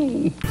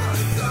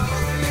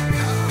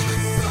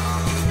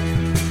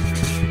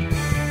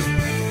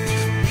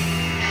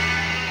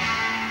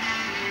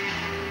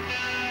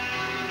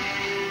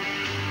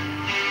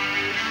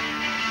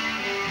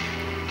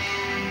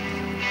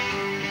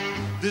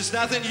 There's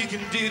nothing you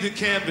can do that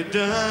can't be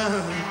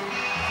done.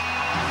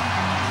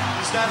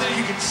 There's nothing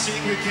you can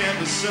sing that can't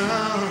be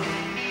sung.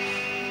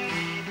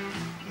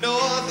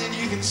 Nothing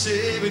you can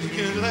say, but you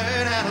can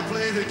learn how to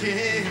play the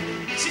game.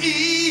 It's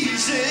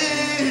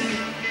easy.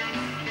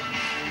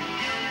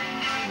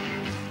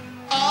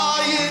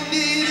 All you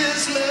need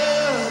is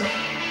love.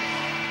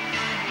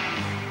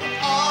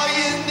 All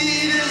you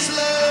need is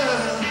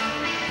love.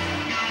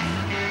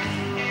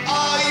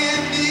 All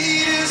you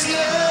need is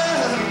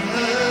love.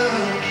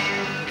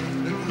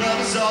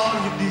 Love is all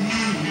you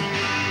need.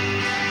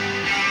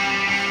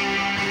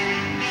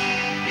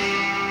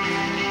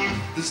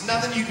 There's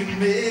nothing you can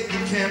make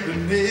that can't be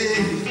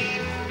made.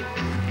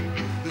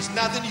 There's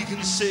nothing you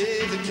can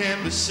save that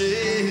can't be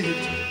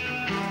saved.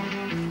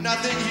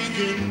 Nothing you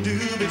can do,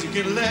 but you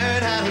can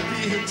learn how to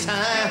be in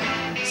time.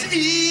 It's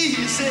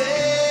easy.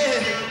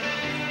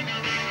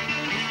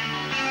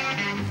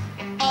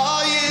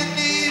 All you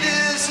need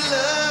is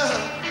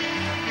love.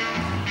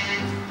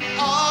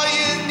 All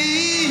you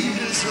need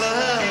is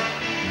love.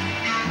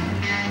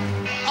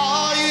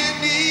 All you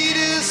need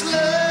is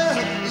love,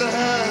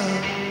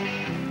 love.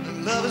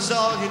 And love is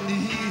all you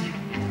need.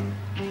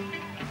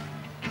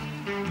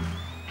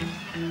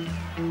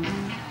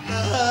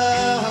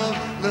 Love,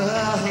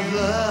 love,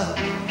 love.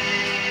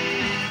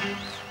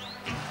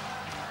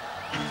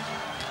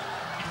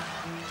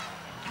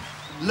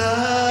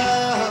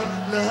 Love,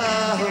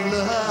 love,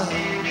 love.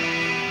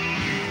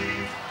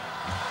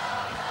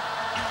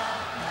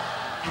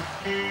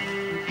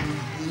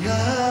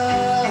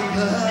 Love,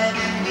 love,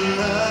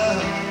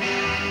 love.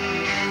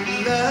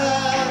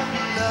 Love,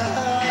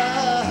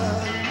 love.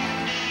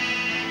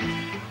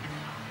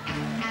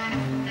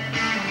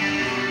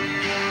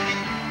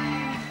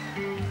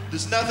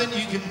 There's nothing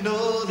you can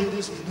know that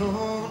isn't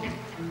known.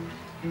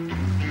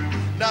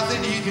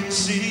 Nothing you can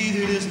see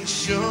that isn't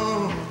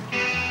shown.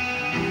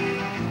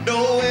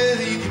 Nowhere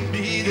that you can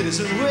be that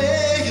isn't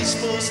where you're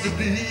supposed to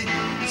be.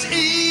 It's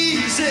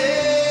easy.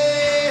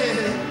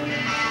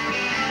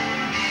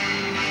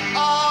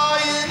 All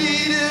you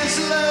need is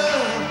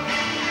love.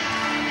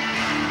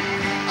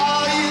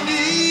 All you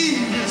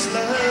need is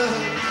love.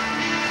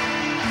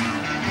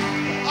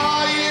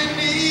 All you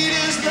need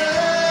is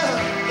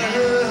love,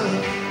 love.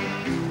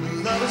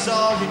 Love is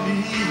all you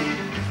need.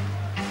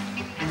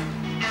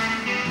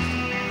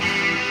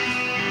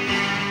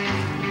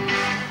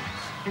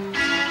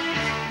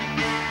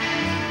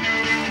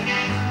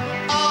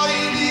 All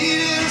you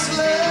need is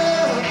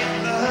love,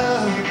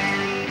 love.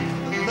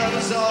 Love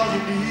is all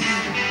you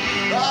need.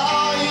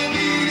 All you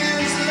need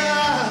is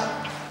love.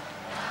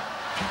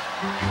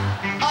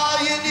 All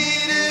you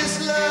need is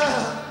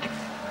love.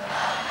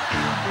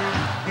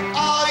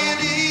 All you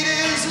need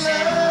is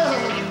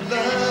love,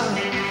 love.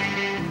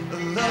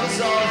 Love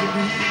is all you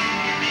need.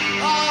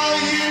 All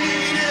you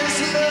need is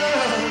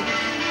love.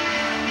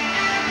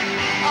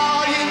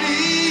 All you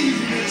need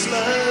is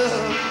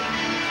love.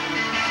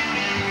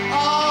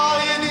 All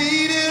you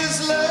need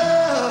is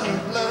love,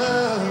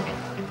 love.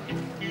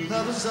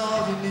 Love is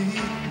all you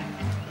need.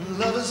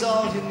 Love is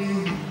all you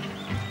need.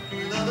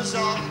 Love is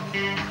all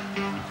you need.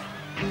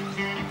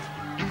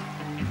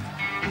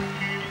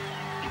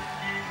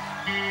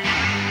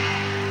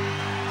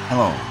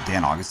 Hello,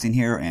 Dan Augustine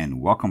here,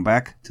 and welcome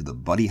back to the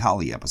Buddy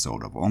Holly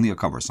episode of Only a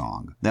Cover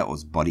Song. That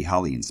was Buddy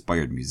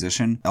Holly-inspired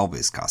musician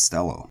Elvis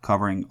Costello,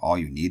 covering All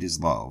You Need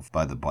Is Love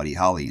by the Buddy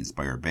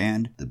Holly-inspired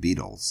band, the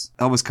Beatles.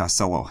 Elvis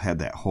Costello had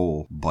that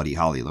whole Buddy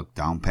Holly look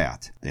down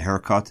pat. The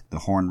haircut, the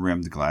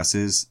horn-rimmed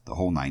glasses, the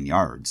whole 9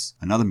 yards.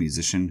 Another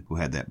musician who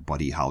had that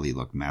Buddy Holly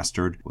look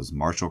mastered was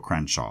Marshall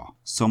Crenshaw.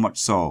 So much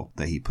so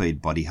that he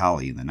played Buddy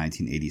Holly in the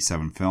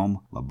 1987 film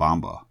La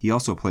Bamba. He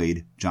also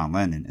played John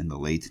Lennon in the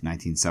late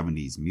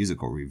 1970s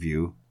musical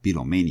review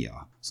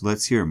Beatlemania. So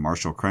let's hear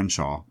Marshall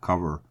Crenshaw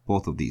cover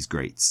both of these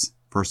greats.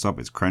 First up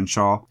is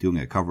Crenshaw doing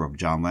a cover of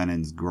John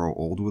Lennon's Grow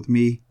Old With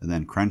Me, and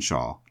then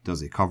Crenshaw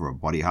does a cover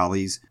of Buddy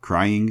Holly's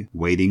Crying,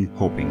 Waiting,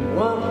 Hoping.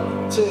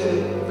 1, 2,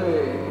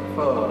 3,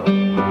 4.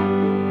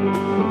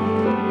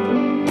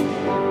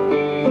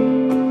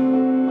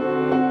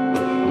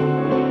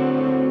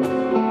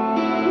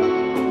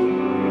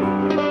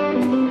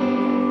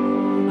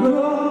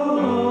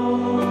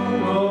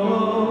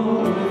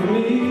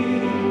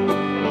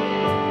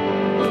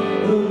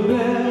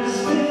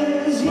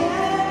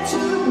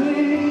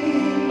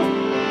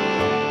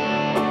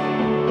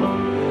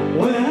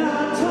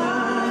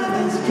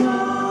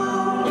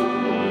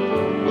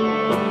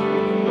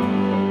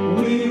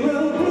 We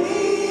will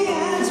be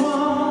as one.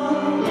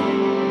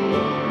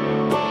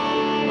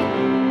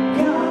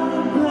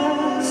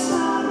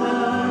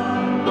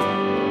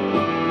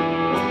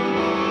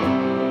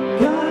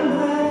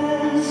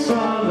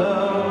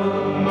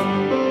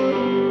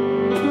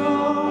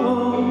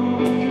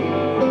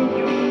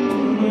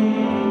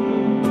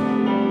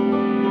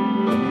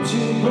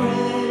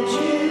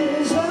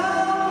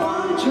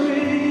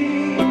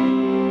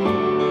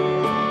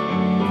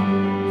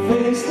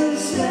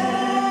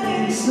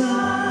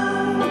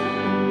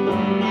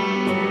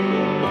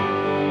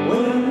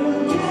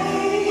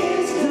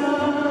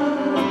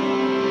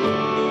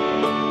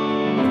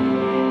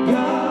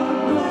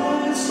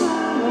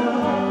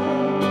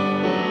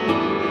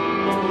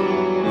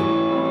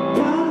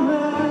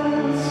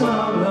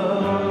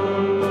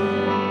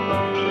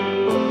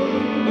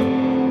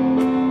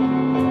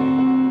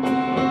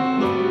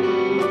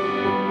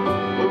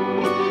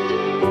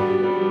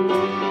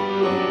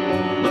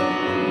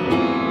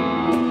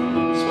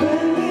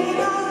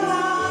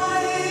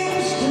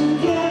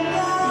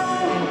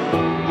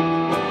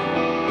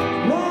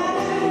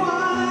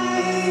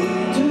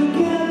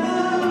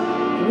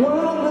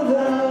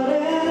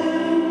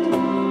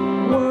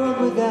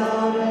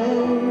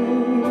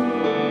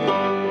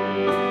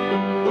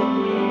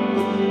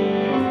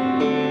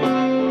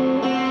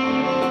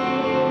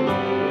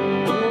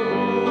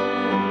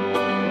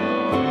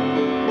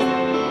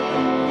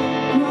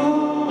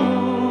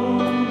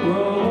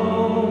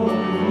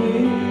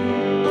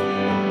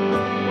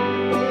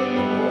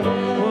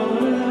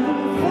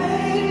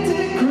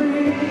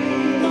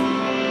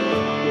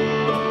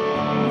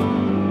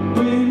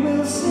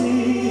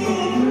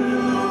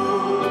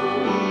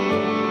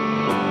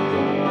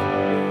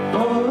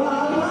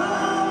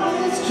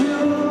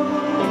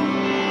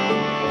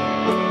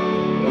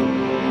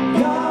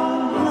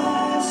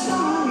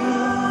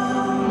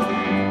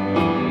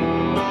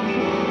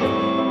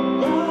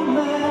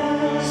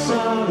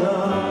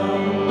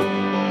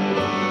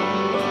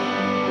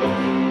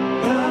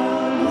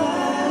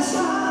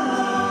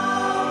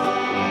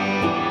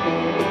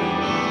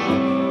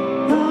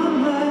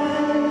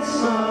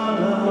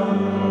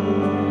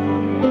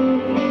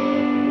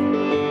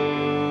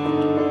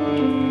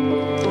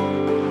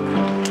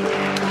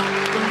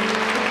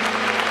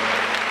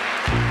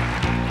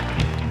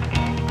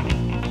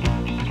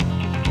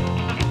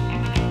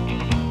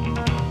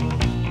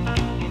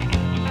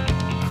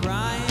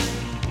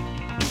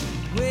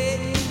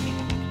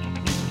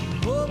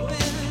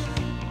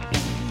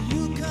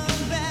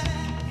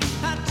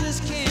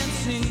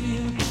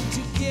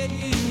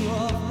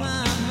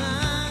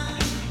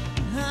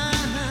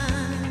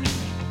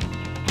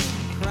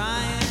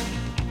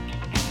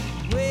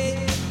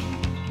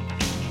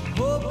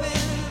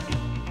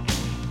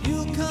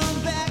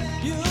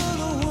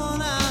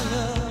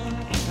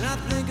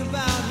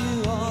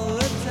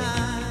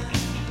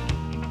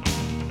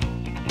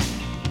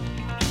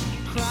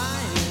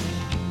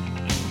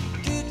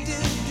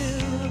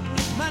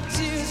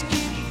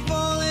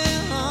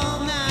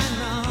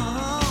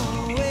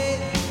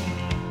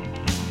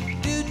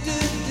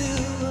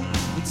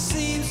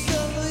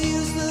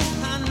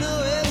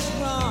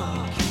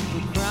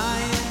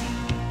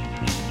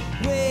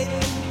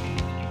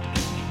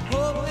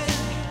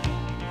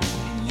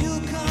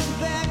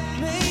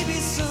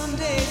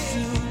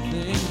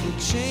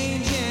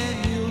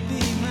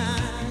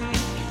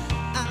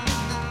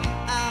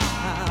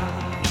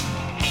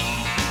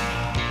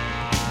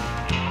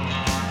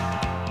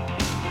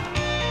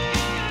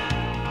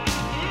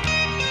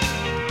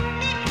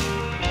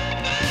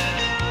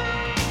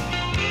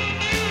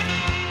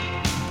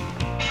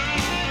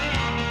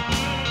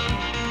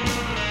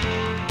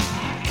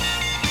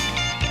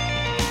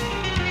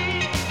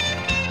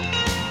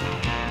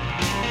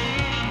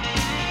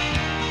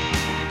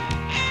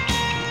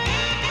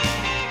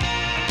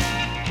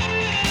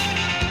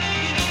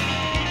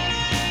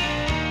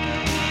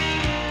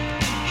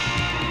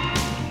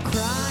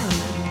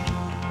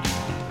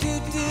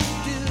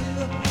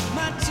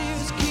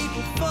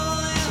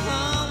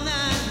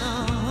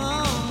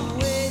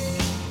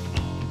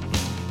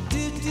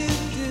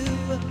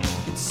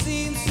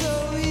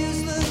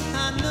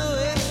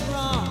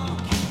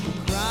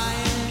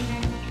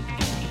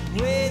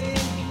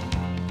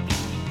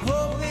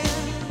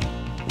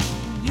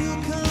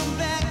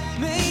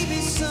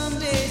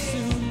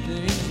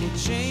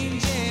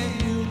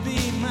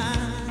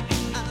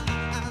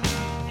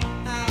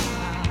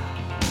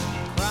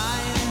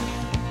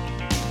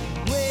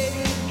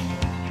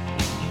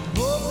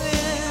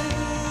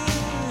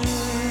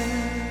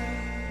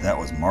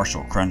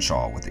 Marshall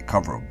Crenshaw with a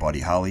cover of Buddy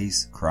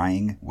Holly's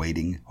Crying,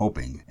 Waiting,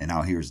 Hoping. And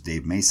now here's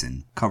Dave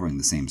Mason covering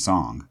the same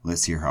song.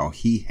 Let's hear how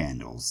he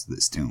handles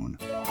this tune.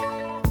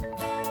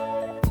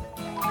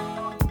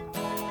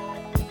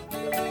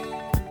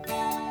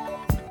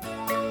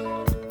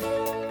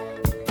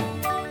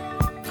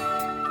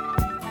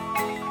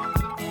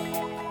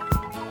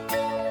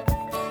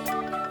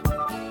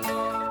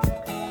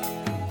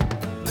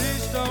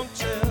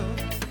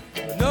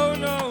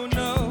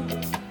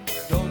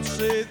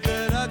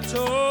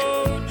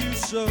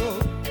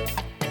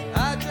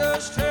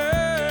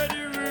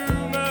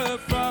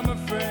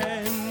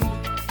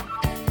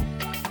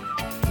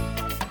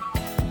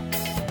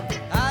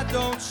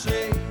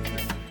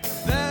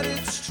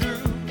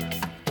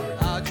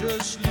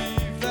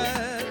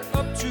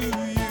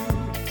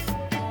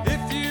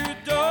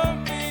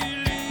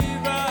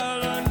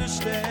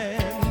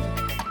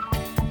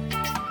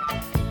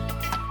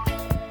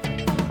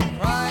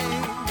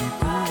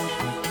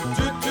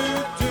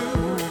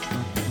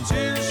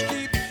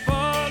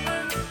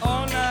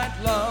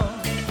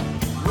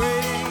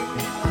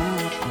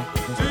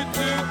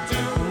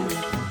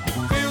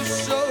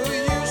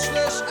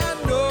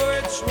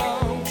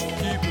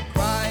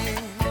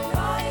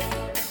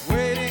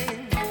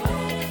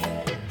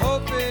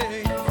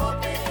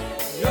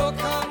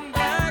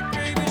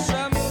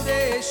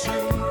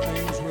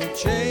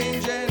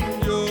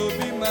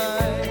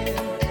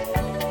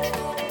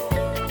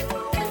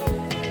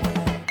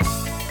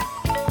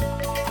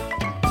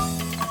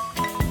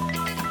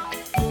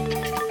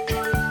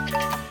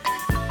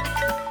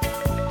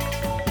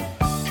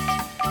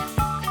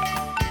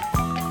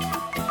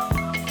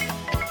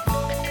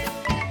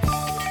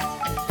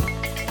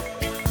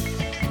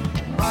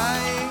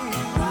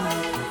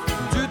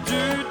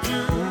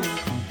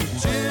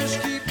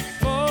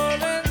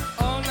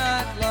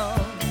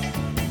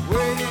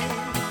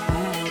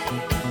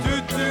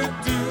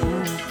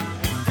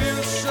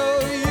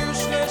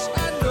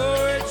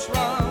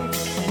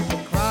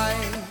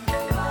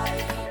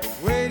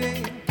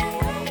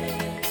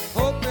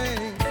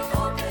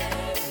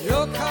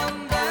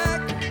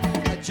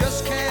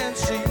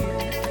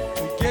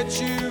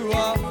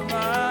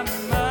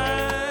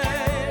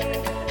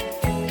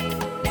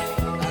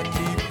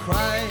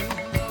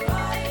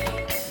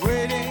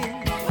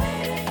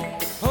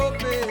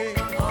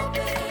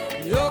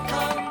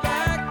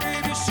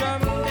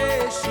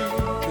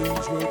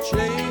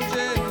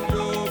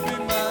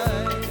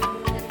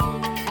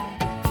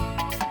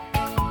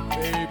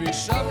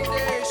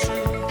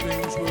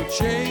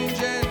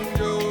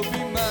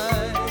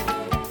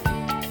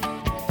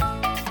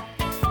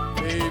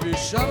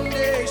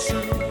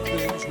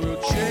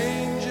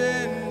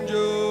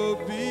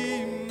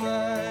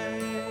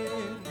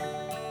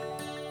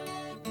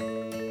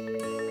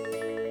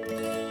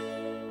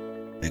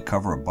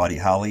 Cover of Buddy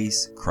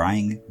Holly's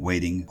Crying,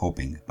 Waiting,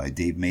 Hoping by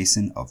Dave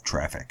Mason of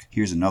Traffic.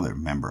 Here's another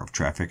member of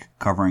Traffic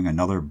covering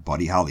another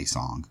Buddy Holly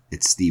song.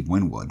 It's Steve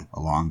Winwood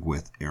along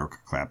with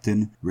Eric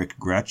Clapton, Rick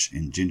Gretsch,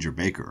 and Ginger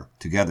Baker.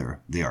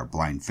 Together they are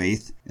Blind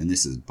Faith, and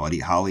this is Buddy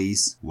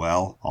Holly's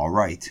Well,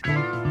 Alright.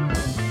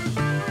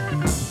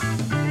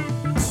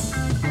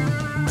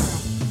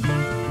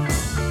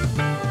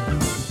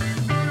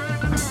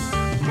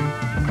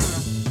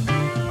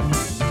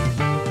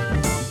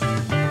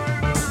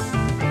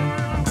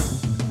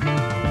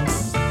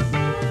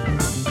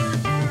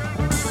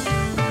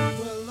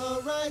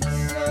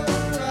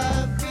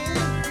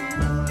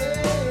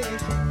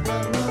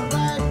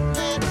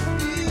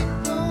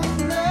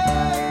 That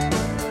you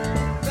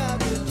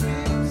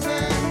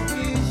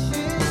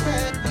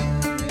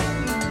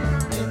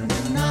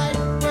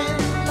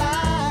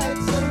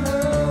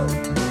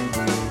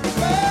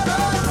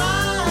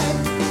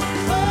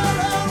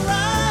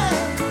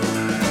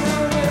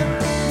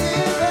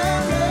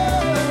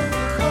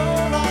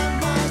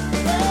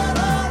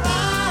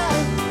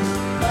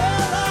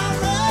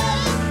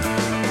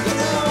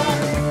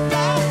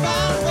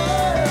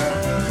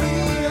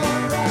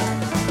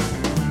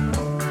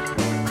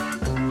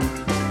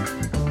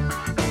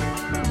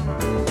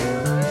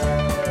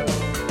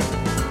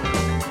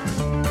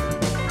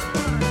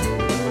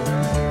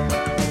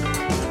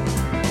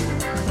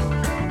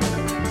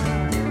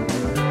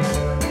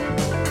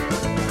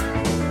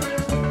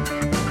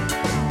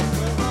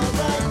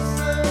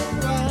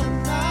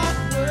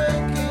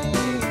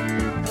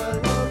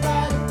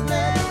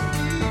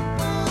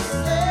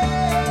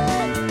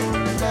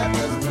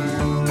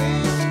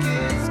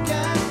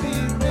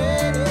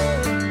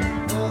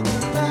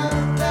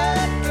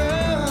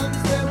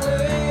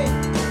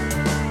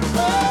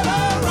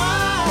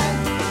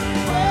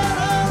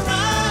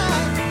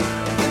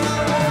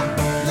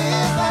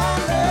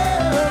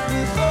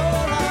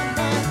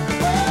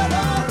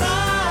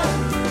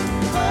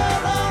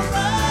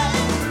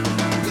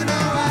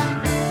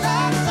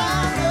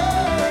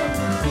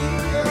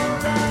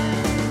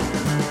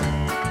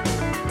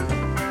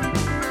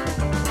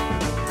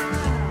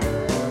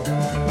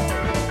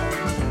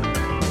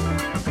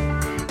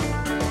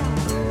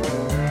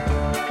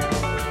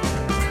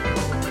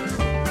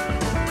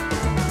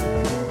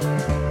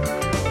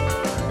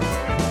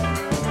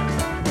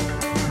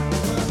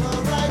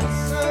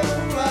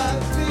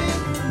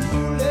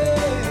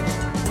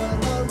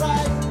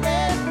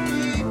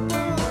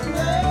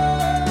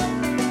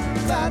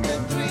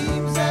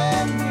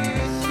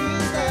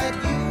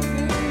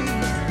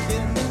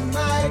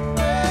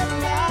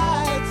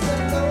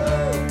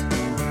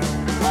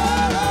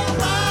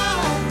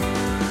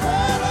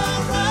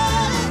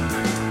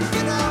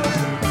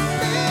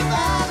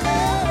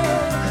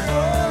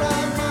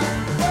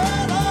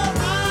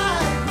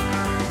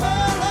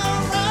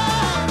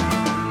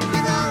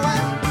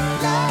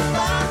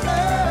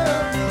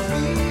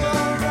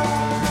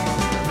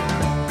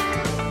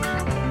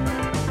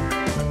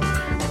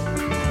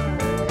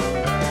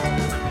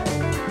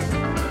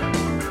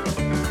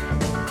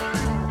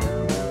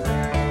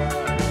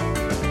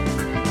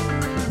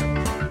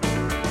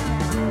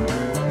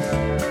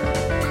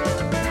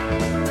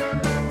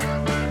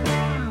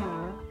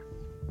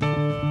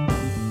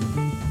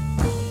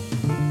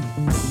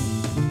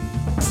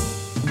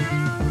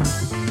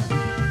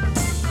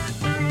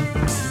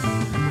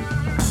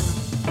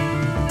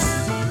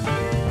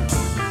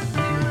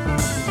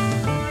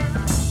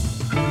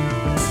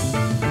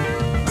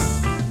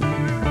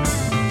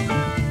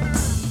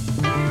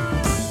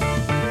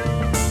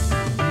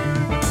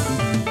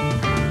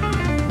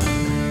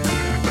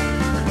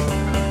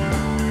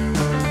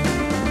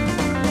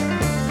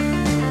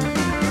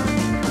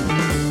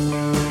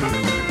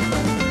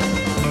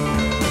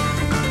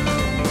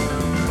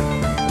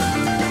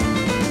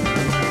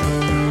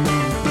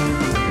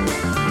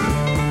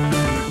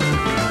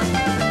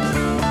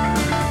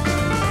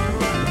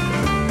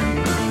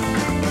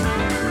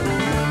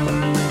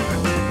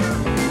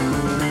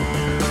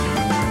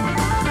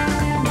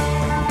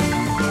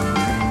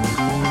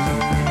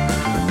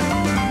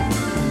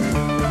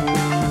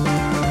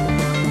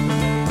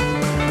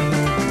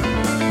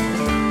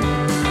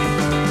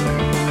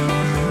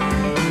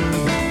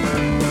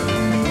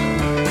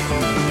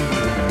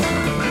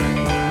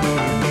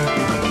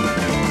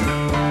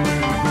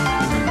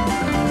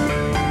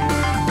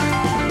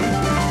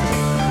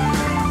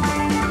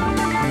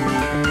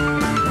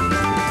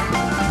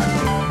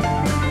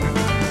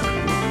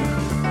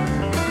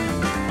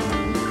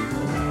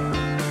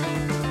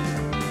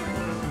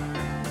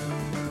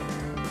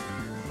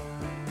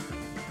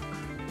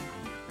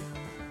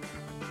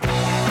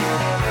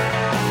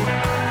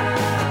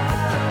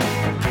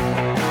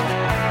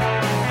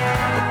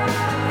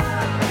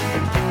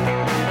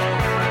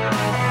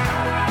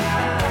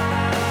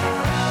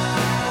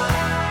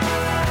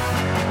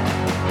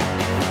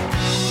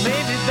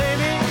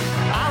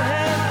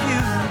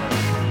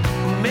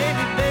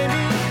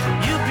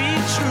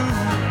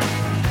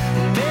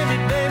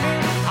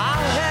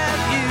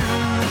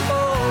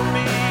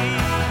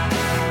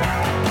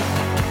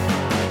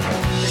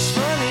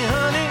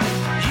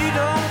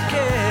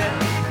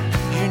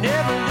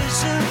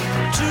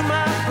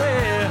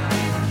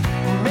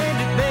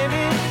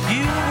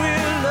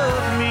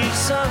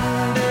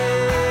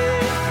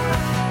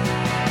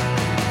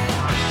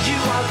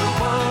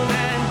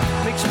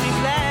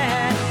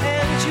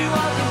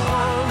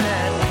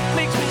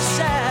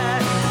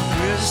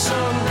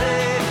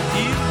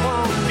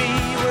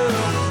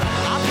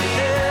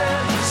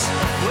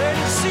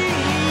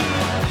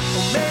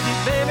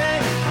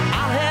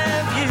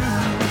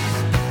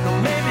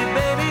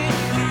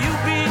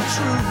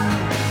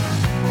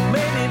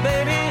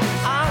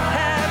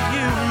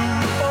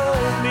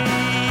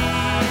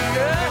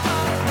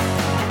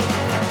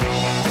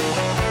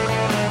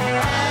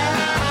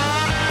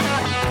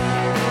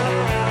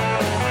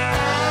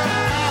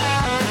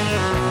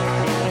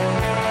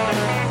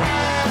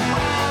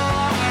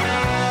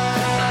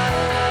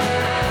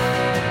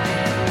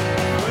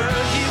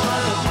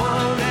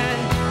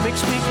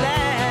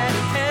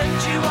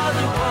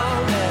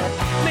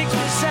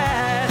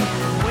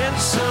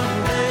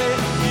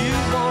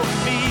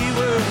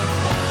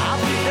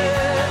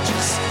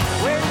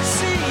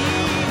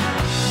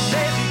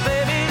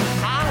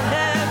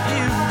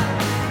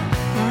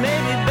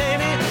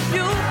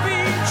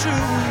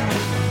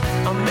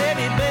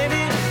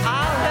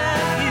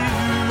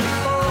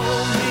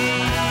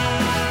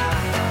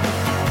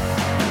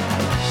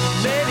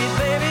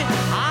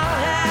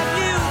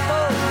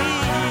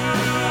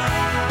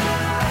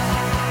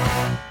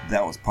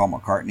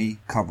McCartney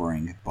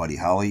covering Buddy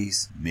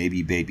Holly's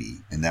Maybe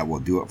Baby. And that will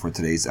do it for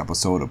today's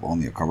episode of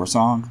Only a Cover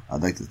Song.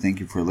 I'd like to thank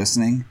you for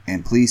listening,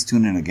 and please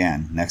tune in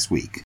again next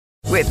week.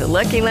 With the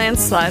Lucky Land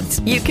Slots,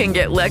 you can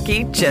get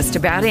lucky just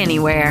about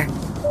anywhere.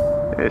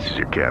 This is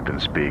your captain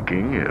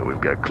speaking.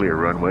 We've got clear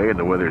runway and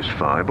the weather's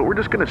fine, but we're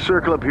just going to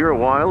circle up here a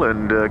while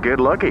and get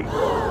lucky.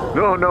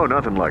 No,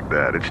 nothing like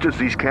that. It's just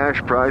these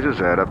cash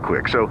prizes add up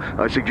quick. So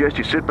I suggest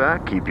you sit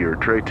back, keep your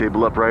tray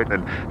table upright,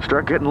 and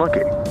start getting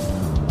lucky.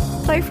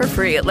 Play for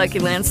free at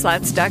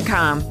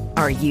LuckyLandSlots.com.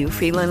 Are you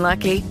feeling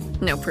lucky?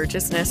 No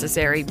purchase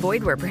necessary.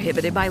 Void where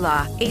prohibited by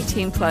law.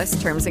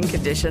 18+ terms and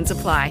conditions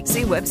apply.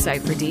 See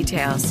website for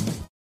details.